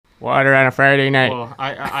Water on a Friday night. Well,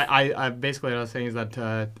 I basically what I was saying is that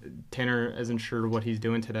Tanner isn't sure what he's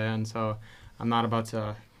doing today, and so I'm not about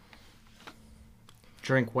to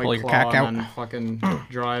drink Pull White your Claw cock out. and then fucking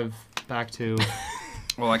drive back to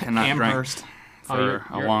Well, I cannot Amherst. drink Oh, for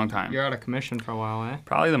a long time. You're out of commission for a while, eh?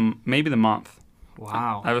 Probably maybe the month.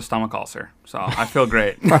 Wow. I have a stomach ulcer, so I feel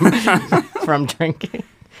great. From drinking.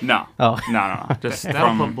 No. Oh. No. Just That'll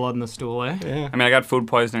put from. blood in the stool, eh? Yeah. I mean, I got food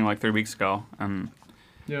poisoning like 3 weeks ago, and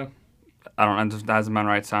Yeah. I don't. It just hasn't been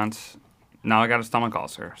right since. Now I got a stomach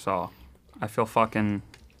ulcer, so I feel fucking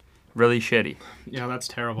really shitty. Yeah, that's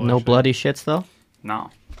terrible. No actually. bloody shits though. No,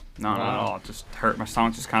 not at Wow. all. It just hurt. My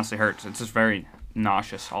stomach just constantly hurts. It's just very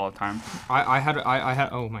nauseous all the time. I had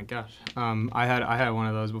oh my gosh. I had one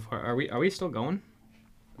of those before. Are we still going?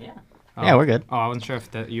 Yeah. Oh. Yeah, we're good. Oh, I wasn't sure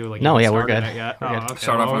if that you like. No, even yeah, we're started good. it yet. We're Oh, good. okay.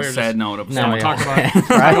 Start off Well, on we a were sad just- note. No, We'll yeah.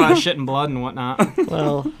 talk about shit and blood and whatnot.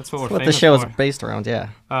 Well, That's what we're what the famous show is for. based around. Yeah.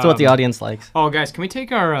 That's what the audience likes. Oh, guys, can we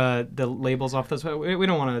take our the labels off this? We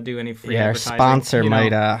don't want to do any free Yeah, our advertising, sponsor you know?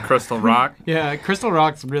 might. Crystal Rock. Yeah, Crystal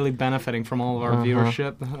Rock's really benefiting from all of our Uh-huh.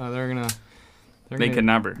 viewership. They're gonna They could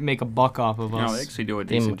never. make a buck off of You know, us. they actually do a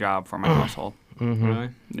decent job for my household. Mm-hmm. Really?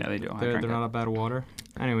 Yeah, they do. I They're drink it. not a bad water.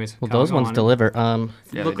 Anyways, Well, Kyle, those go ones on. deliver.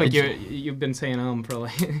 Yeah, Look they like do. you've been saying for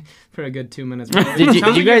like for a good 2 minutes. Did you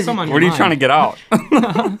guys- What are you trying to get out?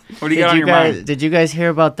 What do you got on your mind? Did you guys hear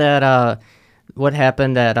about that? What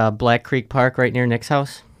happened at Black Creek Park right near Nick's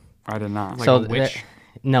house? I did not. Like So a witch?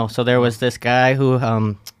 No, so there was this guy who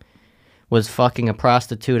was fucking a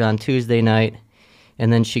prostitute on Tuesday night,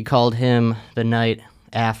 and then she called him the night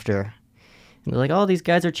after. And they're like, "Oh, these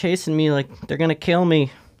guys are chasing me. Like, they're gonna kill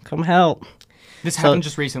me. Come help." This So- happened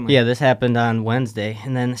just recently. Yeah, this happened on Wednesday,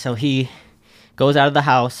 and then so he goes out of the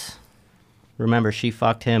house. Remember, she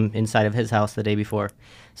fucked him inside of his house the day before.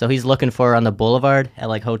 So he's looking for her on the boulevard at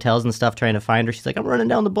like hotels and stuff, trying to find her. She's like, "I'm running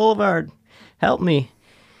down the boulevard. Help me."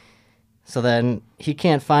 So then he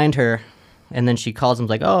can't find her, and then she calls him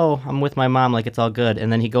like, "Oh, I'm with my mom. Like, it's all good."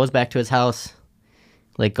 And then he goes back to his house,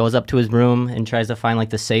 like goes up to his room and tries to find like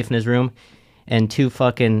the safe in his room, and two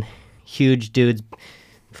fucking huge dudes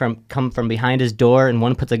come from behind his door, and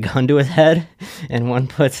one puts a gun to his head and one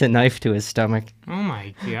puts a knife to his stomach. Oh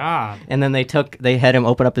my god. And then they had him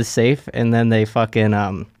open up his safe, and then they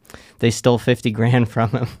fucking they stole 50 grand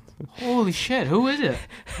from him. Holy shit! Who is it?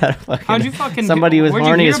 Fucking- How'd you fucking? Somebody was where'd you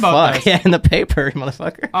horny hear as about fuck. this? Yeah, in the paper,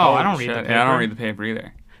 motherfucker. Oh, I don't read Shit. the paper. Yeah, I don't read the paper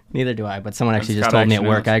either. Neither do I, but someone actually That's just got told me at action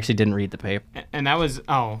work. news. I actually didn't read the paper. And that was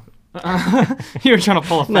you were trying to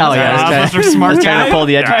pull a fast No, yeah, ass. I was Mr. Smart just trying guy. to pull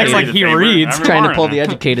the Yeah, I educated. It's read like the he paper reads. every Trying to morning. pull the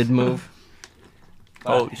educated move.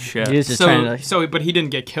 Holy shit. He was just trying to. But he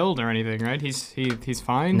didn't get killed or anything, right? He's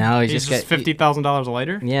fine. No, he's just $50,000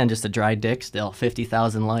 lighter. Yeah, and just a dry dick still.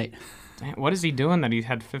 50,000 light. Damn, what is he doing that he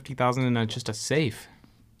had 50,000 in just a safe?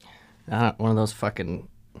 One of those fucking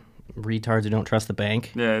retards who don't trust the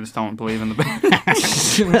bank. Yeah, I just don't believe in the bank.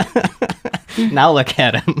 Now look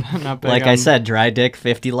at him. Not big Like I on- said, dry dick,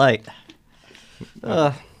 50 light.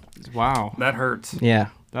 Wow, That hurts. Yeah.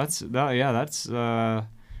 that's.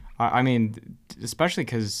 I mean, especially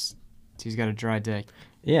because he's got a dry dick.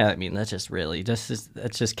 Yeah, I mean, that's just really, that's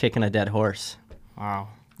just kicking a dead horse. Wow.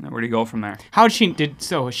 Now, where do you go from there? How'd she did?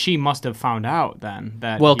 So she must have found out then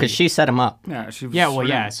that. Well, he- because she set him up. Yeah, she was Yeah, well,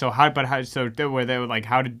 swinging. yeah. So how? But how? So they were like,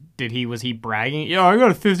 how did he? Was he bragging? Yeah, I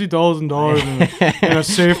got $50,000 in a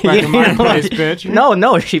safe back in my place, bitch.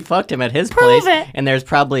 No, she fucked him at his place, and there's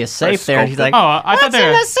probably a safe there. He's like, Oh, I thought they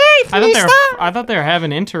were. safe? I thought they were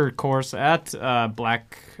having intercourse at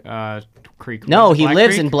Black Creek. No, Was it he Black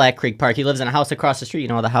lives Creek? in Black Creek Park. He lives in a house across the street. You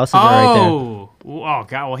know, the houses are right there. Oh,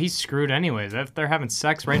 god. Well, he's screwed anyways. If they're having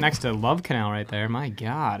sex right next to Love Canal right there, my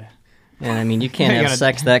god. And I mean, you can't You have gotta-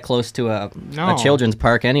 sex that close to a No. children's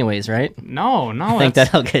park, anyways, right? No. I think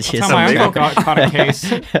that'll get you That's how my some. uncle caught a case.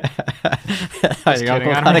 Just Your kidding.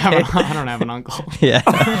 uncle I caught a case? I don't have an uncle. Yeah,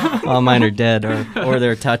 all mine are dead or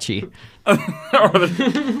they're touchy,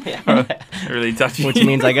 Really touchy. which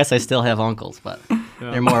means I guess I still have uncles, but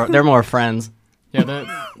they're more friends, Yeah,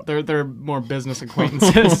 they're more business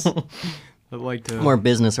acquaintances that like to more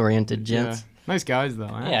business oriented yeah. gents. Nice guys though.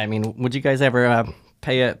 Eh? Yeah, I mean, would you guys ever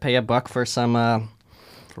pay a buck for some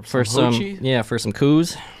for some hoochie? for some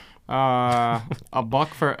coos, A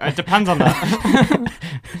buck for it depends on the.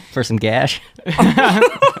 for some gash?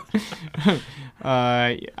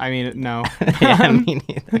 I mean, no. Yeah, me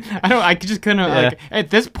neither. I just couldn't Yeah. like at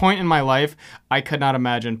this point in my life. I could not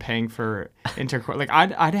imagine paying for intercourse. Like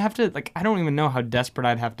I'd have to like I don't even know how desperate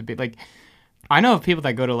I'd have to be. Like I know of people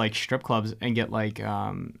that go to like strip clubs and get like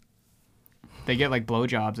they get like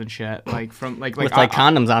blowjobs and shit, like from like With like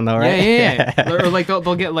condoms on though, right? yeah. Or like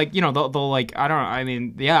they'll get like they'll like I don't know. I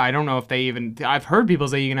mean, yeah, I don't know if they even. I've heard people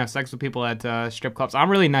say you can have sex with people at strip clubs. I'm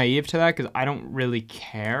really naive to that because I don't really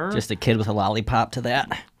care. Just a kid with a lollipop to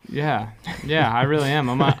that. Yeah, I really am.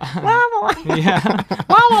 I'm a, yeah.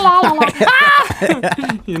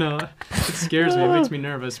 It scares me. It makes me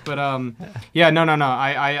nervous. But yeah, no.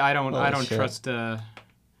 I don't shit. trust. I'd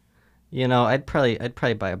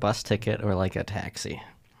probably buy a bus ticket or like a taxi.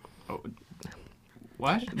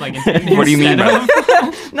 What? Like, What do you mean by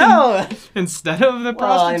that? No. Instead of the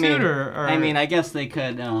prostitute, I mean, I guess they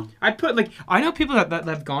could. I'd put like I know people that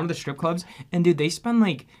have gone to the strip clubs and dude, they spend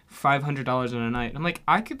like $500 in a night. I'm like,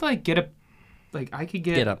 I could like get a pizza. like I could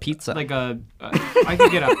get a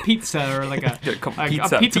pizza or like a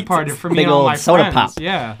pizza party for me Big and all old my soda friends. pop.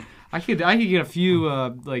 Yeah, I could get a few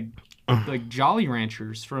like Jolly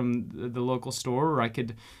Ranchers from the local store, or I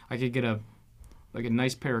could get a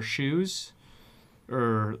nice pair of shoes,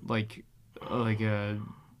 or I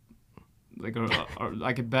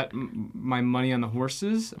could bet my money on the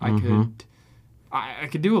horses. I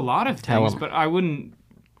could do a lot of things, but I wouldn't.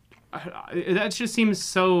 That just seems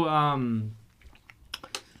so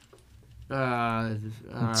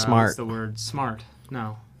smart. What's the word? Smart.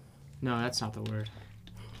 No, that's not the word.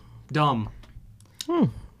 Dumb.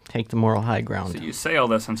 Take the moral high ground. So you say all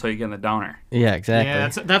this until you get in the downer. Yeah, exactly. Yeah,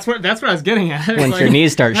 that's what I was getting at. Once your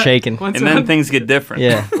knees start shaking. And then things get different.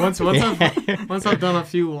 Yeah. Once I've done a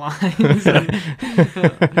few lines.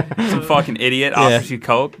 Some fucking idiot offers you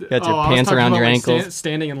coke. Got your I was pants talking around about, your like, ankles.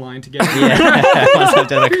 standing in line to get. Yeah. Once I've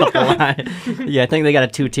done a couple lines. Yeah, I think they got a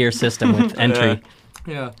 2-tier system with entry,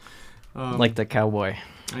 Yeah. like the cowboy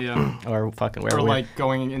Yeah. or fucking Or werewolf. like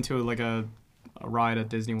going into like a ride at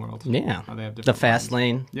Disney World. Yeah. They have The different fast lines.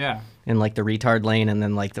 lane Yeah. and like the retard lane and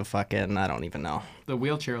then like the fucking I don't even know. The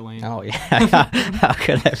wheelchair lane. Oh yeah. How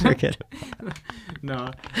could I forget? No.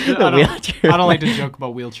 wheelchair I don't like to lane. joke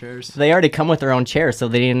about wheelchairs. They already come with their own chair, so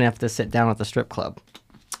they didn't have to sit down at the strip club.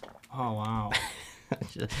 Oh wow.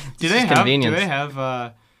 It's Do just they convenience.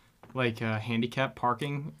 have like handicap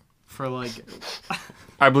parking for like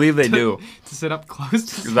I believe they do. to sit up close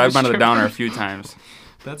to Because I've been to the strip downer a club? few times.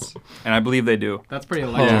 That's And I believe they do. pretty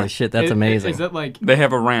electric. Holy shit, that's amazing. Is that like They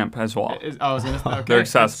have a ramp as well. is it okay. They're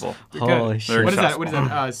accessible. Holy Good. shit. What is that? What is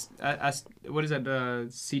that? What is that?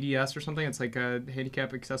 CDS or something? It's like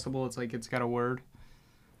handicap accessible. It's like it's got a word.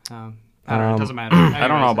 I don't know. It doesn't matter. I don't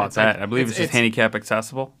know Anyways, about it's like- that. I believe it's just handicap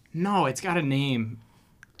accessible. No, it's got a name.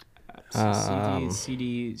 Um,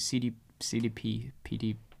 CDP,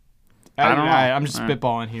 PD. I don't know. I'm just All right.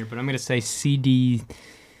 spitballing here, but I'm gonna say CDF.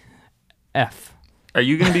 Are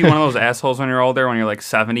you going to be one of those assholes when you're older, when you're like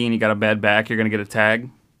 70 and you got a bad back, you're going to get a tag?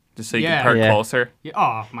 Just so you Yeah. can park Yeah. closer? Yeah,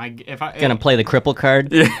 oh my! If I Gonna play the cripple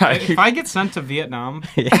card. Yeah. if I get sent to Vietnam,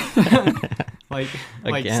 like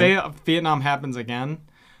Again? say Vietnam happens again,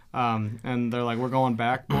 and they're like, we're going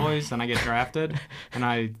back, boys, and I get drafted, and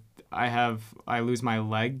I lose my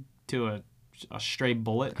leg to a stray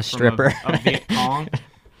bullet, from stripper. a Viet Cong,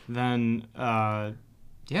 then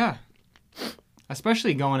yeah,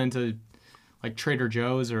 especially going into like Trader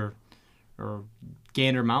Joe's or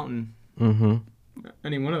Gander Mountain, Mm-hmm.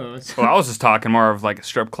 any one of those. Well, I was just talking more of like a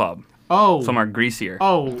strip club. Oh, Somewhere greasier.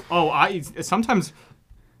 I sometimes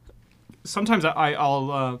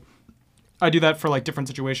I'll I do that for like different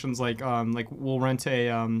situations, like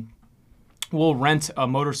we'll rent a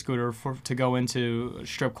motor scooter to go into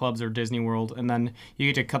strip clubs or Disney World, and then you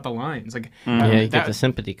get to cut the lines. Like Yeah, you get that- the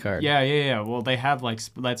sympathy card. yeah. Well, they have like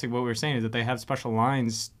that's like what we were saying is that they have special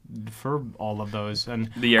lines for all of those. And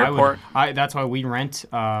The airport? that's why we rent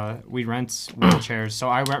wheelchairs. So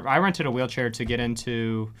I rented a wheelchair to get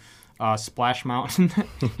into Splash Mountain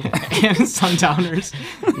and Sundowners.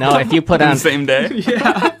 No, if you put On on the same day?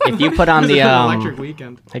 Yeah, if you put on it's the an electric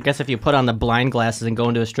weekend. I guess if you put on the blind glasses and go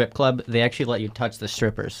into a strip club, they actually let you touch the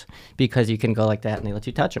strippers because you can go like that and they let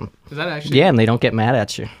you touch them. Is that actually? Yeah, and they don't get mad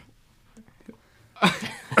at you.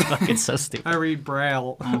 It's so stupid. I read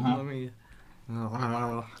Braille. Let me.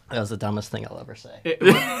 That was the dumbest thing I'll ever say.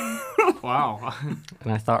 Wow,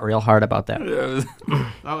 And I thought real hard about that.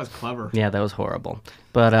 that was clever. Yeah, that was horrible.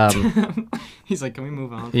 But He's like, can we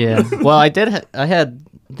move on? yeah. Well, I had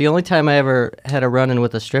the only time I ever had a run-in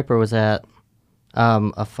with a stripper was at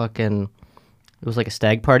it was like a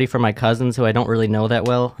stag party for my cousins who I don't really know that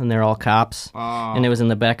well, and they're all cops. And it was in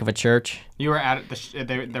the back of a church. You were at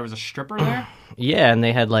there was a stripper there. Yeah, and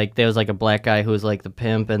there was like a black guy who was like the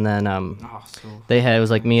pimp, and then Oh, so. it was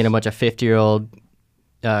like me and a bunch of 50-year-old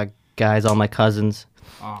guys, all my cousins,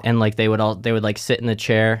 Oh. and like they would like sit in the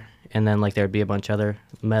chair, and then like there would be a bunch of other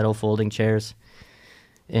metal folding chairs,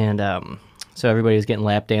 and So everybody was getting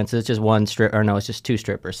lap dances. It's just one strip, or no, it's just two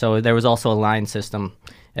strippers. So there was also a line system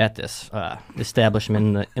at this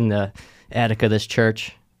establishment in the attic of this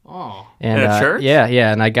church. Oh. And, In a church? Yeah,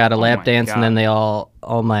 yeah. And I got a lap my dance, and then God.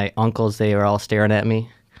 all my uncles, they were all staring at me.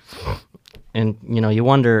 And, you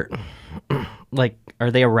wonder, like,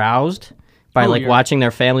 are they aroused by, Oh, like, you're- watching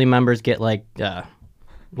their family members get, like,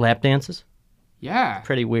 lap dances? Yeah.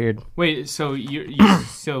 Pretty weird. Wait, so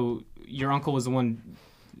so your uncle was the one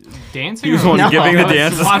dancing? He was the or one No. giving the was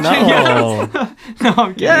dances. watching? No. No,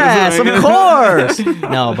 I'm kidding. Yes, of course.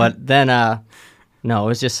 No, but then, no, it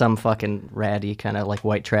was just some fucking ratty kind of like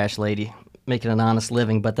white trash lady making an honest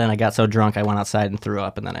living. But then I got so drunk I went outside and threw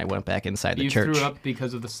up, and then I went back inside the You church. threw up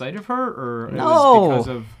because of the sight of her, or it No. was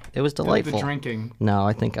because of It was the delightful. drinking? No,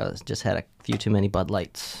 I think I just had a few too many Bud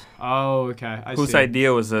Lights. Oh, okay. I Whose see.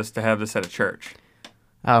 idea was this to have this at a church?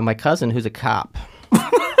 My cousin, who's a cop,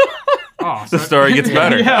 Oh, The story gets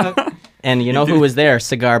better. yeah. and you know who was there?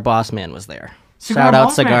 Cigar Boss Man was there. Cigar Shout out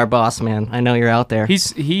Boss Man. Cigar Boss Man. I know you're out there. He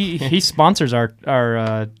sponsors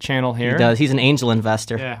our channel here. He does. He's an angel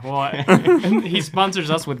investor. Yeah, well, he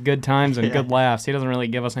sponsors us with good times and good laughs. He doesn't really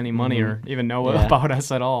give us any money or even know Yeah. about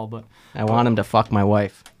us at all. But I want him to fuck my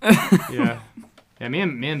wife. yeah, me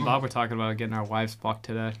and Bob were talking about getting our wives fucked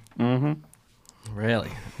today. Mm-hmm. Really?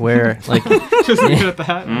 Where, like, Just leave it at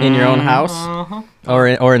that. in your own house? Uh-huh. Or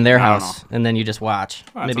in their I don't house, and then you just watch.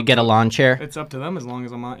 Well, that's Maybe up get to a lawn chair. It's up to them as long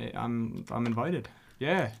as I'm invited.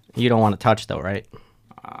 Yeah. You don't want to touch though, right?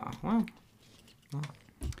 Well.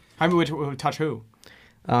 I mean, would touch who?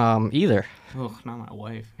 Either. Ugh, not my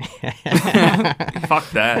wife. Fuck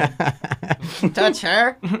that. Touch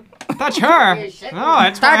her. Touch her. No,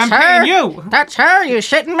 that's why I'm Touch paying her. you. Touch her. You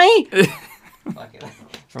shitting me?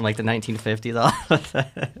 From like the 1950s.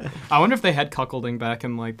 I wonder if they had cuckolding back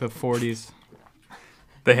in like the 40s.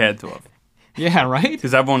 They had to have. Yeah, right.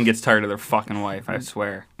 Because everyone gets tired of their fucking wife, I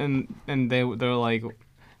swear. And they're like,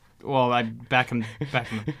 well, back in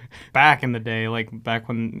the day, like back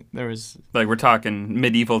when there was. Like, we're talking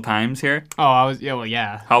medieval times here. Oh,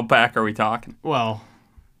 yeah. How back are we talking? Well,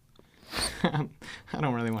 I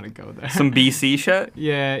don't really want to go there. Some BC shit?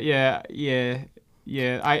 Yeah.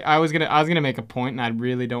 I was gonna make a point, and I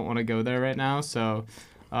really don't want to go there right now. So,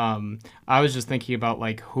 I was just thinking about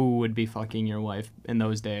like who would be fucking your wife in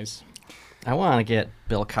those days. I want to get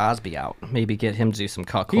Bill Cosby out. Maybe get him to do some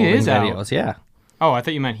cuckolding He is out. videos. Yeah. Oh, I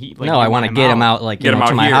thought you meant he. Like, No, I want to get him out, like, Get him to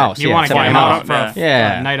out my here. house. You yeah, want to to get my him house. out for a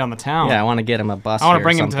Yeah. night on the town. Yeah, I want to get him a bus. I want to or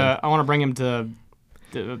bring him something. to. I want to bring him to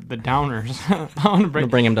the Downers. I want to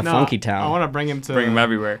bring him to Funky Town. I want to bring him to. Bring them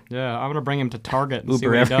everywhere. Yeah, I want to bring him to Target and see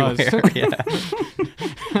Uber what he everywhere. does.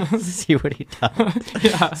 Yeah. See what he does.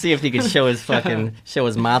 Yeah. See if he can show his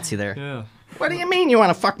motsy there. Yeah. What do you mean you want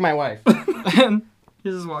to fuck my wife? And he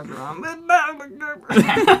just walked around. I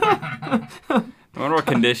wonder what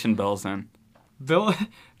condition Bill's in. Bill.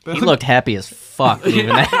 He looked happy as fuck.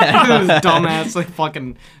 Even His dumbass, like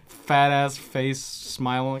fucking fat ass face,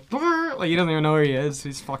 smiling like, "Brr," like he doesn't even know where he is.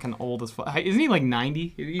 He's fucking old as fuck. Isn't he like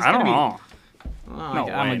 90? He's I gotta don't be- know. Oh, No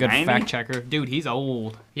I'm way, a good 90? fact checker, dude. He's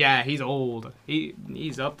old. Yeah, he's old.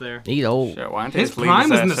 He's up there. He's old. Shit, why don't they His just leave prime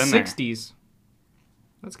his was in the ass there? 60s.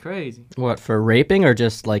 That's crazy. What, for raping or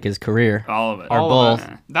just like his career? All of it. Or All of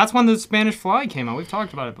both. it. That's when the Spanish Fly came out. We've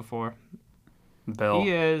talked about it before. Bill. He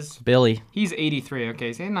is. Billy. He's 83.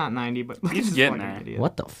 Okay, so he's not 90, but He's he's getting fucking there. idiot.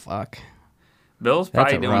 What the fuck? Bill's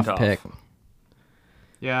That's probably a doing rough tough. pick.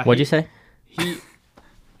 Yeah. What'd you say?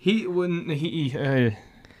 He wouldn't.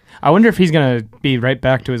 I wonder if he's gonna be right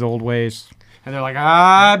back to his old ways. And they're like,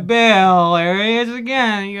 Bill, there he is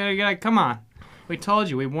again. You gotta, come on. We told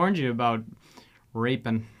you. We warned you about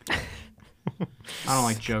raping. I don't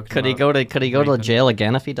like joking. Could he go to jail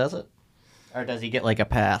again if he does it? Or does he get like a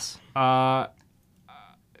pass?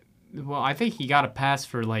 Well, I think he got a pass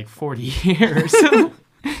for like 40 years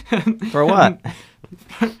For what?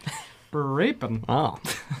 for raping. Oh.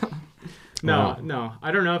 No,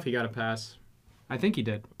 I don't know if he got a pass. I think he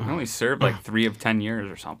did. He only served like 3 of 10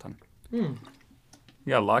 years or something. You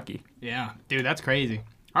got lucky. Yeah, dude, that's crazy.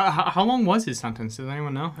 How long was his sentence? Does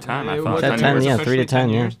anyone know? 10, I It thought. was- Said it 10, was yeah, 3 to officially 10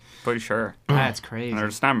 years. Pretty sure. That's crazy. Or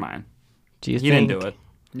just never mind. Do you He think? didn't do it.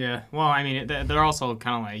 Yeah. Well, I mean, they're also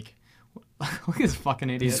kind of like, look at this fucking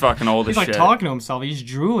idiot. He's fucking old He's as like shit. talking to himself. He's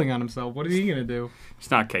drooling on himself. What is he gonna do? He's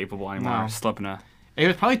not capable anymore. No. Slipping a. It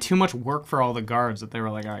was probably too much work for all the guards that they were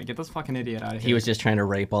like, all right, get this fucking idiot out of here. He was just trying to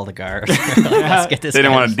rape all the guards. Let's get this They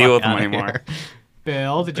didn't guy want the to deal fuck with him outta anymore. here.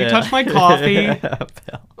 Bill, did you Bill. touch my coffee? Bill.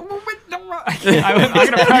 I'm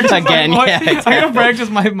gonna practice Again, my voice. yeah, I'm exactly. gonna practice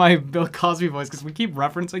my Bill Cosby voice because we keep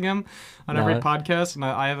referencing him on every No. podcast, and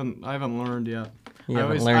I haven't learned yet. You I haven't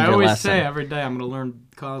always, learned I your always lesson. say every day I'm gonna learn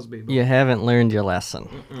Cosby. But You haven't learned your lesson.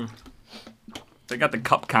 They got the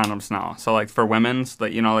cup condoms now. So like for women's,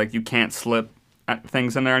 like like you can't slip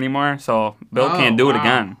things in there anymore. So Bill can't do it wow.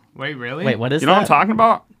 again. Wait, really? Wait, what is You know that? what I'm talking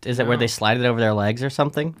about? Is it where they slide it over their legs or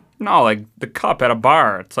something? No, like the cup at a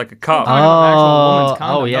bar. It's like a cup. Talking about an actual woman's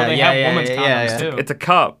condom. oh, yeah, no, they yeah, have yeah, women's yeah, condoms yeah. too. It's a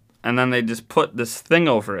cup, and then they just put this thing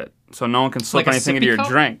over it, so no one can slip Like a anything into sippy your cup?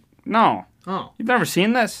 drink. No, Oh you've never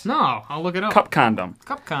seen this? no, I'll look it up. Cup condom.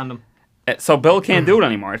 Cup condom. So Bill can't do it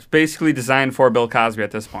anymore. It's basically designed for Bill Cosby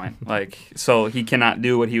at this point. Like, so he cannot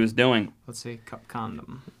do what he was doing. Let's see, cup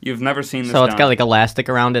condom. You've never seen this. So it's done. got like elastic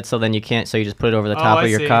around it, so then you can't. So you just put it over the top I of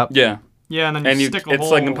your see. cup. Yeah, Yeah, and then and you you, stick a it's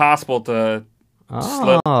hole. like impossible to.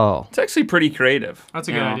 slip. Oh, It's actually pretty creative. That's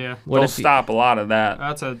a you good know? idea. What They'll if you- stop a lot of that.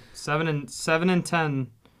 That's a 7 in 10 you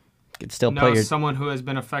could still put knows your. someone who has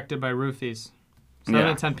been affected by roofies. 7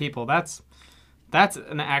 Yeah. in 10 people. That's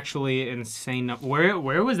an actually insane.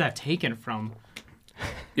 Where was that taken from?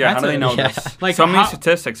 Yeah, how That's do they a- know yeah. this? Like, So many how-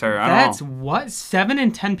 statistics are. I That's don't know. what 7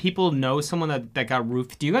 in 10 people know someone that got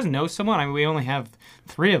roofied. Do you guys know someone? I mean, we only have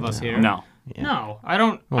 3 of us here. No. Yeah. No, I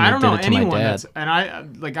don't. Only I don't did know it to my anyone dad. that's, and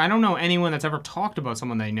I don't know anyone that's ever talked about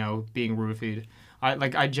someone they know being roofied.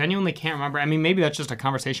 I genuinely can't remember. I mean, maybe that's just a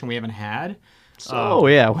conversation we haven't had. Oh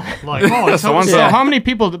yeah. Like, so Someone's- how many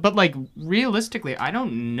people? But like, realistically, I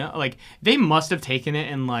don't know. Like, they must have taken it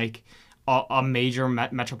in like a major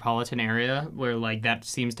metropolitan area where like that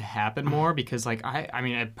seems to happen more because like I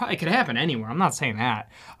mean, it probably could happen anywhere. I'm not saying that.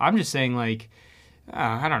 I'm just saying like.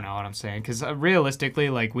 I don't know what I'm saying because realistically,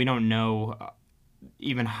 like we don't know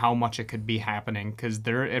even how much it could be happening because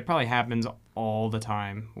it probably happens all the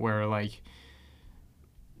time where like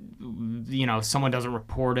someone doesn't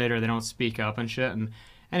report it or they don't speak up and shit. And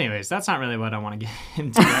anyways, that's not really what I want to get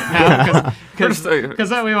into right now because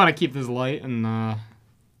we want to keep this light and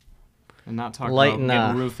not talk Light about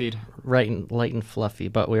and, getting roofied. light and fluffy,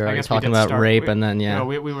 but we were I already guess we talking did about start- rape, and then yeah.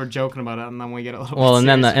 we were joking about it, and then we get a little. Well, bit and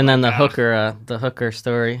then serious the about that. the hooker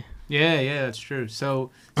story. Yeah, that's true.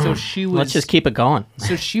 So she was. Let's just keep it going.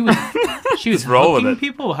 So she was roll with hooking it.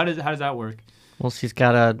 people. How does that work? Well, she's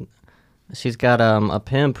got a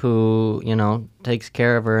pimp who takes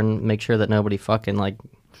care of her and makes sure that nobody fucking like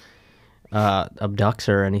abducts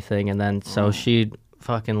her or anything, and then so she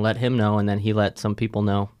fucking let him know, and then he let some people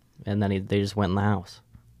know, and then they just went in the house.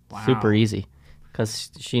 Wow. Super easy, because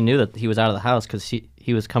she knew that he was out of the house because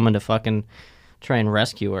he was coming to fucking try and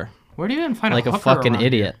rescue her Where do you even find like a a hooker fucking around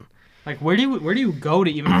idiot. here? Like where do you go to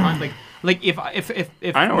even find like if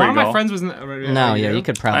I know one where of you my go. friends was in No, yeah, you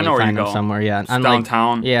could probably I know where find you him go. somewhere. Yeah, It's on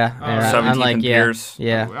downtown. Like, yeah, Oh, yeah, 17th on like and yeah, Pierce.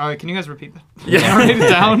 yeah. Can you guys repeat that? Yeah. Write it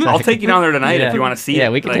down. I'll take you down there tonight Yeah. if you want to see it. Yeah,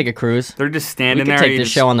 we could Like, take a cruise. They're just We standing could there. take you this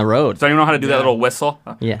just show on the road. don't even know how to do that Yeah. little whistle.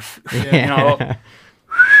 Yeah. You know,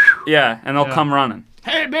 yeah, and they'll Yeah. come running.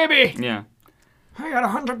 Hey, baby, Yeah, I got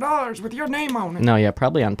 $100 with your name on it. No, yeah,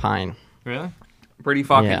 probably on Pine. Really? pretty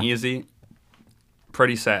fucking Yeah. easy.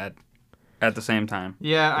 Pretty sad at the same time.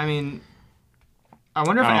 Yeah, I mean, I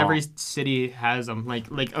wonder if Oh. every city has them. Like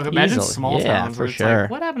imagine Easily. small Yeah, towns for where it's sure. like,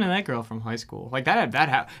 what happened to that girl from high school? Like that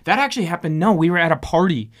actually happened. No, we were at a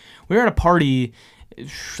party. We were at a party,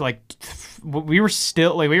 like we were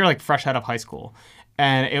fresh out of high school.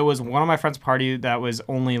 And it was one of my friend's party that was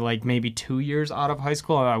only like maybe 2 years out of high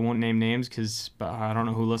school. I won't name names because I don't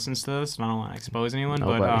know who listens to this, and I don't want to expose anyone.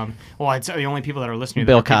 Nobody. But well, I'd say the only people that are listening.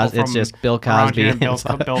 Bill are people Cosby. It's from just Bill around Cosby. here, Bill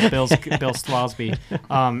Slosby.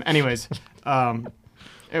 Anyways,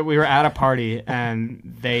 we were at a party and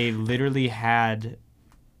they literally had.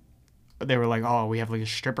 They were like, "Oh, we have like a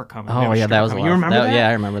stripper coming." We have Oh a yeah, stripper that was coming." a You lot. remember that? Yeah,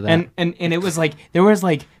 I remember that. And it was like there was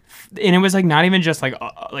like. And it was like not even just like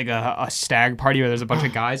a stag party where there's a bunch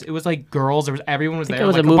of guys. It was like girls. There was everyone was I think there. it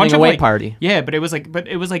was like, a moving bunch away of, like, party. Yeah, but it was like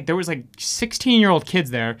there was like 16-year-old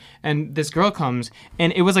kids there, and this girl comes,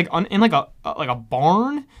 and it was like in like a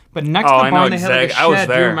barn, but next Oh, to I the know barn they had like a exact- I was shed.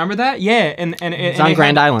 Do you there. remember that? Yeah, and It's on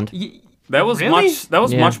Grand Island. That was Really?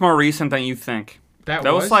 Yeah. much more recent than you think. That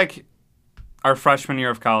That was was like our freshman year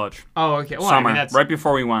of college. Oh, okay. Well, Summer, I mean, that's right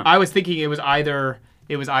before we went. I was thinking it was either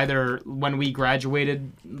when we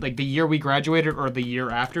graduated, like the year we graduated, or the year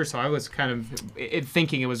after. So I was kind of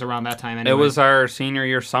thinking it was around that time. Anyway. It was our senior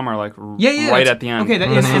year summer, like yeah, right that's- at the end. Okay,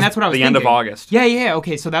 and that's what I was the thinking. end of August. Yeah.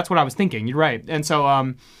 Okay, so that's what I was thinking. You're right. And so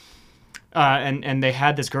and they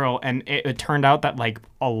had this girl, and it turned out that like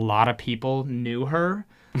a lot of people knew her.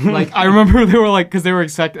 Like I remember they were like, because they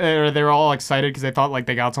were all excited because they thought like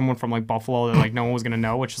they got someone from like Buffalo that like no one was gonna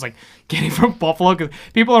know, which is like getting from Buffalo, because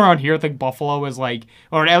people around here think Buffalo is like,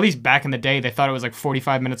 or at least back in the day they thought it was like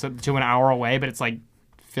 45 minutes to an hour away, but it's like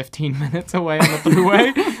 15 minutes away on the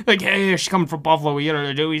thruway. Like, hey, she's coming from Buffalo.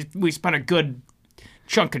 We spent a good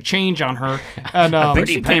chunk of change on her. And I think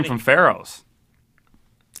she came from Pharaoh's,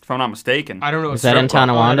 if I'm not mistaken. I don't know. Is that in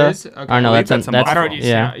Tonawanda? Okay. Or no, believe that's that's in I Buffalo. don't.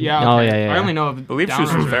 yeah. Yeah. Oh, Okay. yeah, yeah. I only know of. I believe she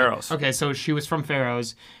was from Pharaoh's. Okay, so she was from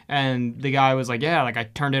Pharaoh's, and the guy was like, "Yeah, like I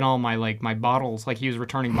turned in all my my bottles, like he was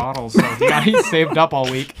returning bottles, so he saved up all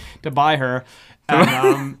week to buy her."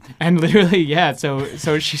 And literally, yeah. So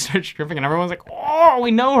she started stripping, and everyone's like, "Oh,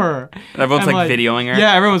 we know her." And everyone's And, like videoing her.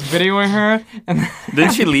 Yeah, everyone was videoing her, and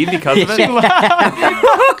Didn't she leave because of it? she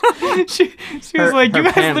laughed. she was like, "You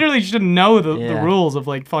guys pimp. literally should know the Yeah. rules of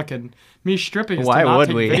like fucking me stripping." Is Why to not would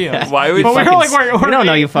take we? Videos. Why would But we were fucking like, we're We don't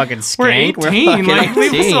know eight- you fucking We're skank. 18. fucking Like,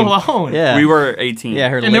 leave us 18. alone. Yeah. We were 18. Yeah,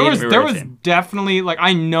 her And there lady. was We were there was 18. definitely like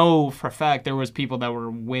I know for a fact there was people that were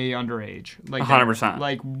way underage, like 100%.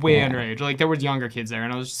 like way underage. Like there was younger kids there,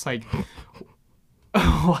 and I was just like,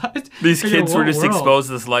 what? These Like, in kids were what just world? exposed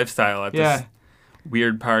to this lifestyle at Yeah. this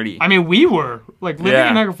weird party. I mean, we were like living Yeah.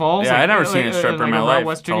 in Niagara Falls. Yeah, like, I'd never seen a stripper in my around life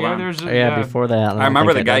Western till Union, then. there's- Yeah, before that. I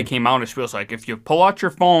remember the think guy did. came out and she was like, if you pull out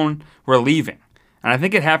your phone, we're leaving. And I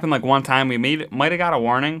think it happened like one time. We might have got a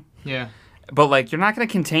warning. Yeah. But like, you're not gonna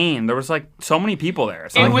contain. There was like so many people there.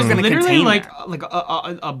 It's not It like was you're gonna literally contain like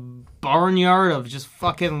that. a barnyard of just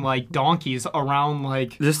fucking like donkeys around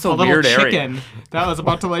like Just a little weird area. chicken that was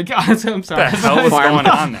about to like. I'm sorry. What the hell was going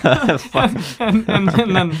on there?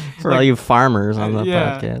 and then For all you farmers on the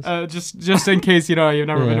yeah, podcast. just in case you've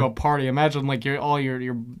never been Yeah. to a party. Imagine like you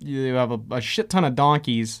have a shit ton of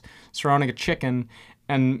donkeys surrounding a chicken,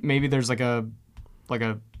 and maybe there's like a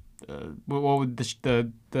what would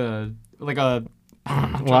the like a.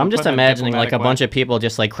 Well, I'm just imagining like a bunch of people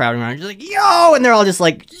just like crowding around, just like yo, and they're all just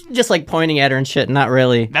like pointing at her and shit. Not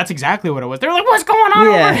really. That's exactly what it was. They're like, "What's going on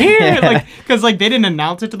Yeah, over here?" yeah. Like, because like they didn't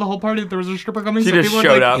announce it to the whole party that there was a stripper coming. She so just people were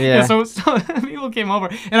showed like, up. Yeah. So people came over,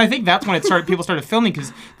 and I think that's when it started. People started filming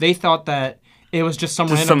because they thought that it was just some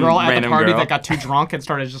Just random some girl at the random party girl. that got too drunk and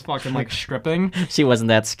started just fucking like stripping. She wasn't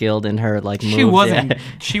that skilled in her like moves. She wasn't. yet.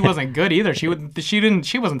 She wasn't good either. She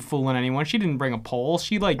wasn't fooling anyone. She didn't bring a pole.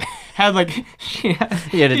 She like had like she had,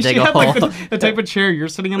 You had to she dig a had, like, hole. the type of chair you're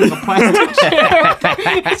sitting in, like a plastic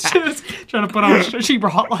chair. She was trying to put on. She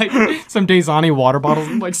brought like some Dasani water bottles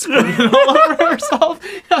and like squirted it all over herself.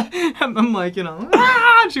 And then like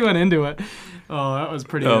she went into it. Oh, that was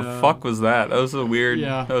pretty. The fuck was that? That was a weird.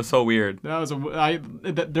 Yeah. That was so weird. That was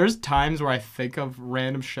there's times where I think of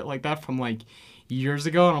random shit like that from like years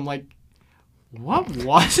ago, and I'm like, what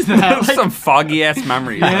was that? Like, Some foggy ass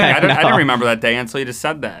memories. Like, I didn't remember that day until you just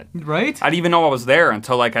said that. right? I didn't even know I was there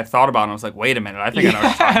until like I thought about it. And I was like, wait a minute, I think I know what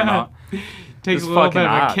you're talking about. Takes It's a little fucking bit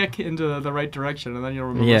of a odd. kick into the right direction, and then you'll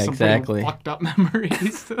remember Yeah, some pretty exactly. fucked up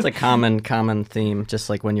memories. It's a common theme. Just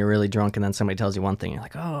like when you're really drunk and then somebody tells you one thing, you're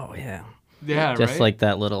like, oh yeah. yeah, Just right? like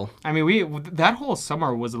that little. I mean, that whole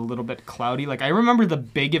summer was a little bit cloudy. Like I remember the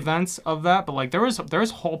big events of that, but like there was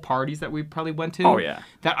whole parties that we probably went to. Oh, yeah.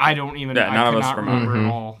 That I don't even. Yeah, I none of could us not remember. remember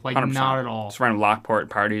at all. Like 100%. not at all. Just random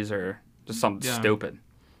Lockport parties or just something Yeah. stupid.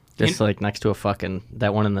 Just like next to a fucking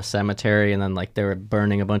that one in the cemetery, and then like they were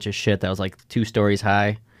burning a bunch of shit that was like 2 stories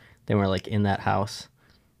high. They were like in that house.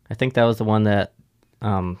 I think that was the one that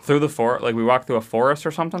Through the forest, like we walked through a forest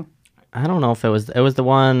or something. I don't know if it was the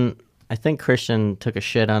one. I think Christian took a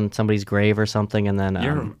shit on somebody's grave or something, and then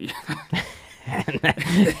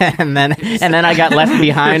and then I got left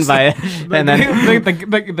behind by and then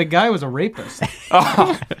the guy was a rapist,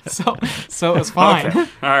 Oh, so it was fine. okay.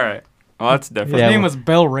 All right. Well, that's different. Yeah. His name was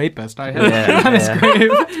Bill Rapist. I had Yeah, on his yeah.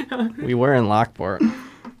 grave. we were in Lockport.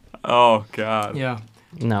 Oh God. Yeah,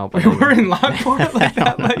 No, but we were in Lockport like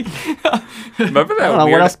that. Like, Remember that I don't know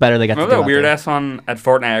weird? what else better they got to Remember do that out weird there. ass one at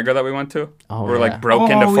Fort Niagara that we went to? Oh, we yeah. like broke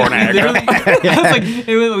into Fort Niagara.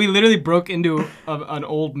 We literally broke into an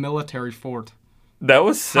old military fort. That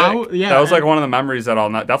was sick. Yeah, that was like and- one of the memories that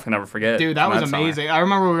I'll definitely never forget. Dude, that from was summer. amazing. I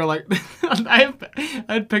remember we were like, I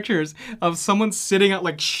had pictures of someone sitting at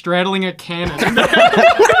like straddling a cannon.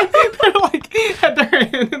 They're like had their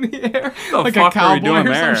hand in the air, The like fuck a are we cowboy doing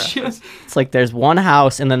or there? some shit. It's like there's one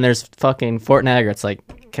house and then there's fucking Fort Niagara. It's like,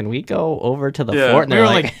 can we go over to the Yeah. fort? And They they're were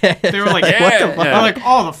like, they were like, Yeah, what the yeah. fuck? they're like,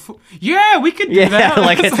 oh, yeah, we could do Yeah, that.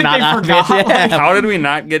 like it's not they obvious. forgot, Yeah. like- How did we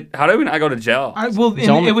not go to jail? Well, and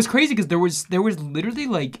only- it was crazy because there was literally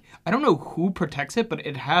like I don't know who protects it, but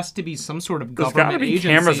it has to be some sort of There's government got to be agency.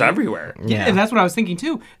 cameras everywhere. Yeah. And that's what I was thinking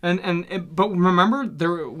too. But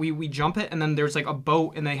remember, we jump it, and then there's like a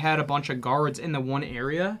boat, and they had a bunch of guards in the one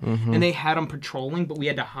area, and they had them patrolling, but we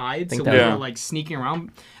had to hide, so we that was- were Yeah. like sneaking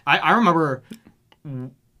around. I remember,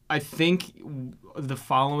 I think the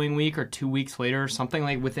following week or 2 weeks later, something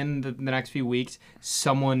like within the next few weeks,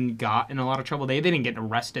 someone got in a lot of trouble. They didn't get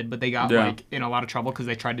arrested, but they got Yeah. like in a lot of trouble because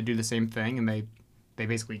they tried to do the same thing, and they they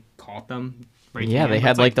basically caught them. breaking Yeah, in, they but had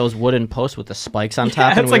it's like those wooden posts with the spikes on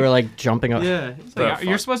top, and it's we like- were like jumping up. Yeah, it's The like, fuck?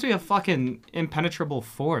 you're supposed to be a fucking impenetrable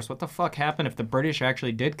force. What the fuck happened if the British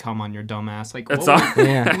actually did come on your dumbass? Like, It's what all, would-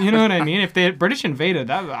 Yeah. you know what I mean? If the British invaded,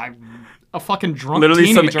 a fucking drunk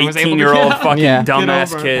literally some teenager was able to 18-year-old get, fucking Yeah.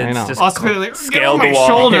 dumbass Get over it. kids I know. just us clearly scaled get the on my wall.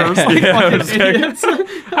 shoulders like Yeah, fucking it's like- idiots.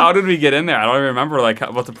 How did we get in there? I don't even remember like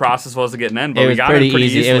what the process was to getting in, but It we was got pretty in pretty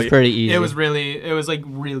easy. easily. It was pretty easy. It was like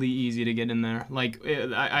really easy to get in there. Like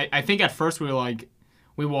I think at first we were like,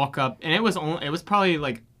 we walk up and it was probably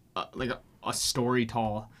like a story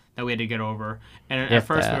tall that we had to get over. And at If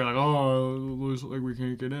first that. we were like, oh, it looks like we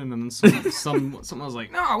can't get in. And then someone was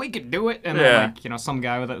like, no, we could do it. And Yeah. then like, some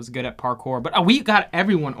guy that was good at parkour. But we got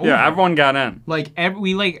everyone over. Yeah, everyone got in. Like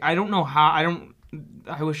I don't know how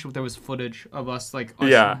I wish there was footage of us like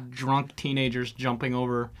drunk teenagers jumping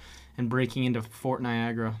over and breaking into Fort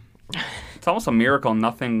Niagara. It's almost a miracle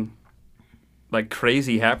nothing like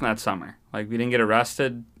crazy happened that summer. Like we didn't get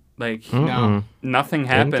arrested. Like Mm-mm. nothing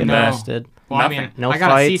Didn't happened. get No. that- arrested. Well, I Nothing. mean, No I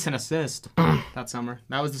got a fights. cease and assist that summer.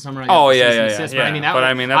 That was the summer I got Oh, the yeah, cease and yeah, assist. yeah. But I mean, But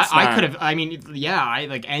I mean, that's I not- could have. I mean, yeah,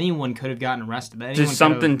 like anyone could have gotten arrested. Anyone Just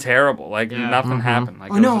something terrible. Like Yeah. nothing Mm-hmm. happened.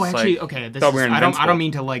 Like Oh it was no, just actually, like, okay. This thought is, we were I don't invincible.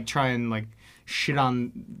 mean to like try and like shit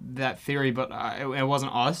on that theory, but it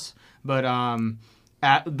wasn't us. But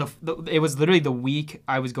at it was literally the week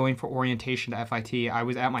I was going for orientation to FIT. I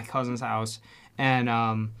was at my cousin's house,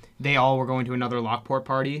 and they all were going to another Lockport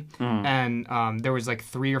party, and there was like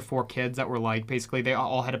 3 or 4 kids that were like basically they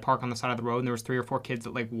all had to park on the side of the road, and there was 3 or 4 kids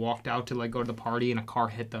that like walked out to like go to the party, and a car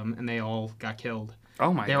hit them, and they all got killed.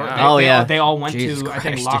 Oh my They were, god. they, Oh, they, yeah. They all went Jesus to I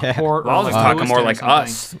think Christ, yeah. Lockport. Well, I was or just talking more Lewiston or like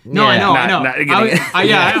something. us. No, I Yeah. know, I know. Not getting-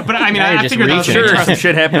 Yeah, but I mean, Now I you're just figured that was reaching. Sure, some interesting.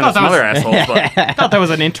 shit happened to thought some that other was- assholes, but I thought that was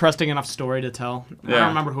an interesting enough story to tell. I Yeah. don't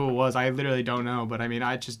remember who it was. I literally don't know. But I mean,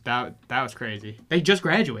 that was crazy. They just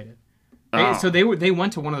graduated. Oh. So they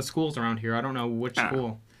went to one of the schools around here. I don't know which Oh.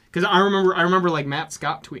 school. Because I remember like Matt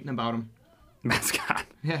Scott tweeting about him. Matt Scott.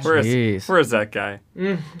 Yeah. Where Jeez. is that guy?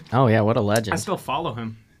 Oh yeah, what a I legend. still follow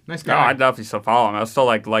him. Nice No, guy. I definitely still follow him. I still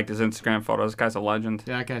like his Instagram photos. This guy's a legend.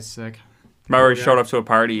 Yeah, that guy's sick. Remember he Yeah. showed up to a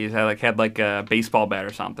party. He had a baseball bat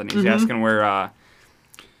or something. He's Mm-hmm. asking where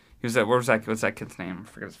he was at. What's that kid's name? I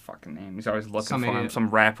forget his fucking name. He's always looking Some for him. idiot. Some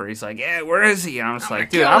rapper. He's like, yeah, where is he? And I'm just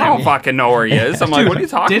like, dude, kill I don't him. fucking know where he is. I'm like, what are you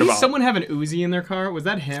talking Didn't about? someone have an Uzi in their car? Was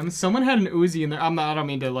that him? Someone had an Uzi in their. I don't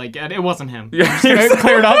mean to like. It wasn't him. Yeah, It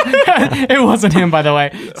cleared up. It wasn't him, by the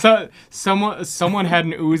way. So someone had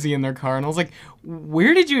an Uzi in their car, and I was like,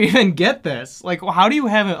 "Where did you even get this? Like, how do you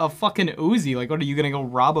have a fucking Uzi? Like, what are you gonna go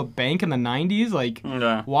rob a bank in the '90s? Like,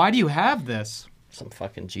 Yeah. why do you have this? Some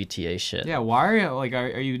fucking GTA shit. Yeah, why are you like?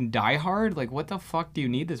 Are you Die Hard? Like, what the fuck do you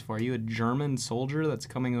need this for? Are you a German soldier that's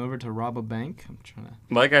coming over to rob a bank? I'm trying to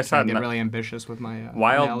Like I said, get really ambitious with my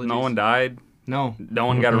wild. analogies. No one died. No, No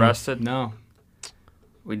one got arrested. no.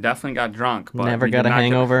 We definitely got drunk. But Never we got did a not get-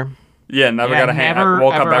 hangover. Yeah, never Yeah, got a hangover. never,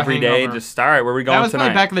 Woke up ever a every day. hangover. Just all right. Where are we That going was tonight?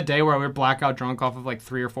 probably back in the day where we were blackout drunk off of like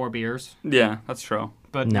 3 or 4 beers. Yeah, that's true.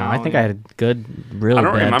 But No, now, I think I had a good, really I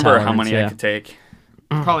don't bad remember how tolerance, many yeah. I could take.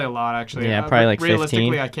 probably a lot actually. Yeah, probably like realistically,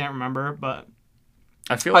 15. I can't remember, but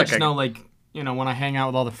I feel I like just know like when I hang out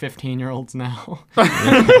with all the 15-year-olds now, when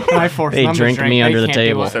I force They them drink to drink me they under the can't do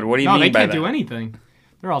table. it. Said, what do you no, mean they by can't that? do anything.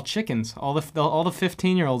 They're all chickens. All the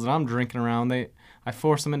 15-year-olds that I'm drinking around, I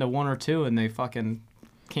force them into 1 or 2, and they fucking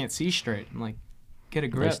can't see straight. I'm like, get a They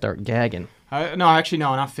grip. start gagging. No, actually,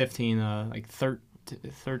 no, not 15. Like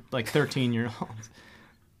 13-year-olds.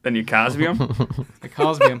 Then you Cosby him? Like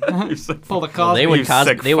Cosby. Pull the Cosby. They would You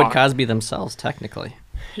sick they would fuck. Cosby themselves technically.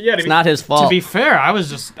 Yeah, It's not his fault. To be fair, I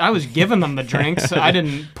was giving them the drinks. I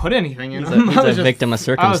didn't put anything in them. He's I a was just- victim of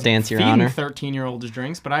circumstance, I was Your feeding Honor. 13-year-olds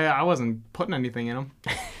drinks, but I wasn't putting anything in them.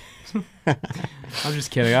 I'm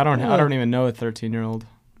just kidding. I don't even know a 13-year-old.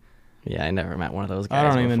 Yeah, I never met one of those I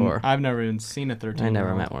guys don't even. before. I've never even seen a 13-year-old. I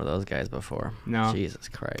never met one of those guys before. No. Jesus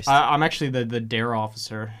Christ. I'm actually the dare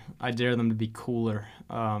officer. I dare them to be cooler.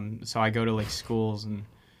 So I go to like schools and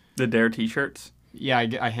The Dare T-shirts. yeah,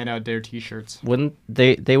 I hand out dare T-shirts. Wouldn't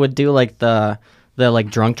they would do like the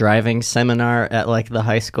like drunk driving seminar at like the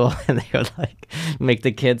high school, and they would like make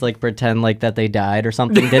the kids like pretend like that they died or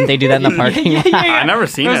something. Didn't they do that in the parking lot? I never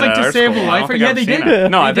seen It it. was like at our Disable school. I don't Life. think Yeah, I've they seen did.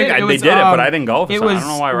 it. No, I They think did. It they was, did it, but I didn't go. For It some. was.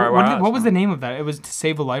 I don't know why. What was the name of that? It was to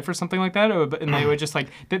Save a Life or something like that. And they would just like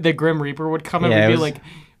the Grim Reaper would come and Yeah, we'd it be was- like.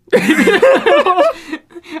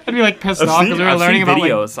 I'd be like pissed off because we were learning about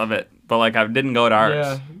like. videos of it, but like I didn't go to ours.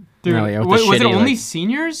 Yeah. Dude, No, yeah, with the was it shitty, only like-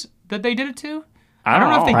 seniors that they did it to? I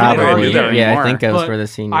don't know if they did it Probably already. do that Yeah, I anymore. think it was But for the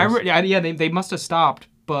seniors. yeah, they must have stopped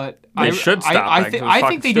but They should stop I, that 'cause it was I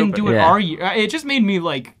fucking think they didn't do stupid. it Yeah. our year. It just made me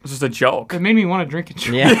like. It's just a joke. It made me want to drink and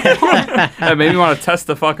drink. Yeah. It made me want to test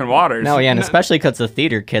the fucking waters. No, yeah, and especially because the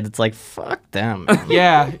theater kids, it's like, fuck them.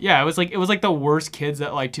 Yeah. It was like the worst kids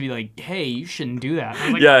that like to be like, hey, you shouldn't do that. I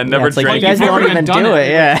was like, Yeah, and never it's like, drink. you guys You've never don't even done do it.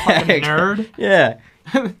 you Yeah. fucking nerd. Yeah.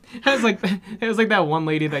 it was like that one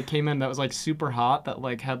lady that came in that was like super hot that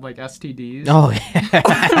like had like STDs. Oh, yeah.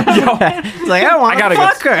 It's like, I want I gotta to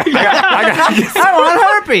fuck her. I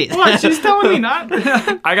want herpes. What? She's telling me not.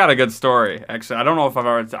 I got a good story, actually. I don't know if I've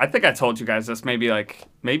ever... I think I told you guys this maybe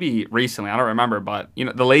recently. I don't remember, but,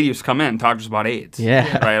 the lady used to come in and talk to us about AIDS.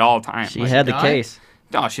 Yeah. Right, all the time. She Like, had the die? case.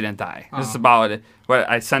 no, she didn't die. This is Oh. about... What,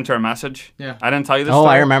 I sent her a message. Yeah. I didn't tell you this Oh,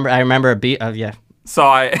 story? I remember a beat of, yeah.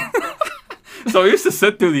 So So we used to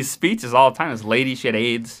sit through these speeches all the time. This lady, she had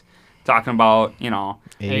AIDS, talking about,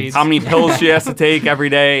 AIDS. how many pills she has to take every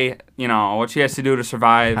day, what she has to do to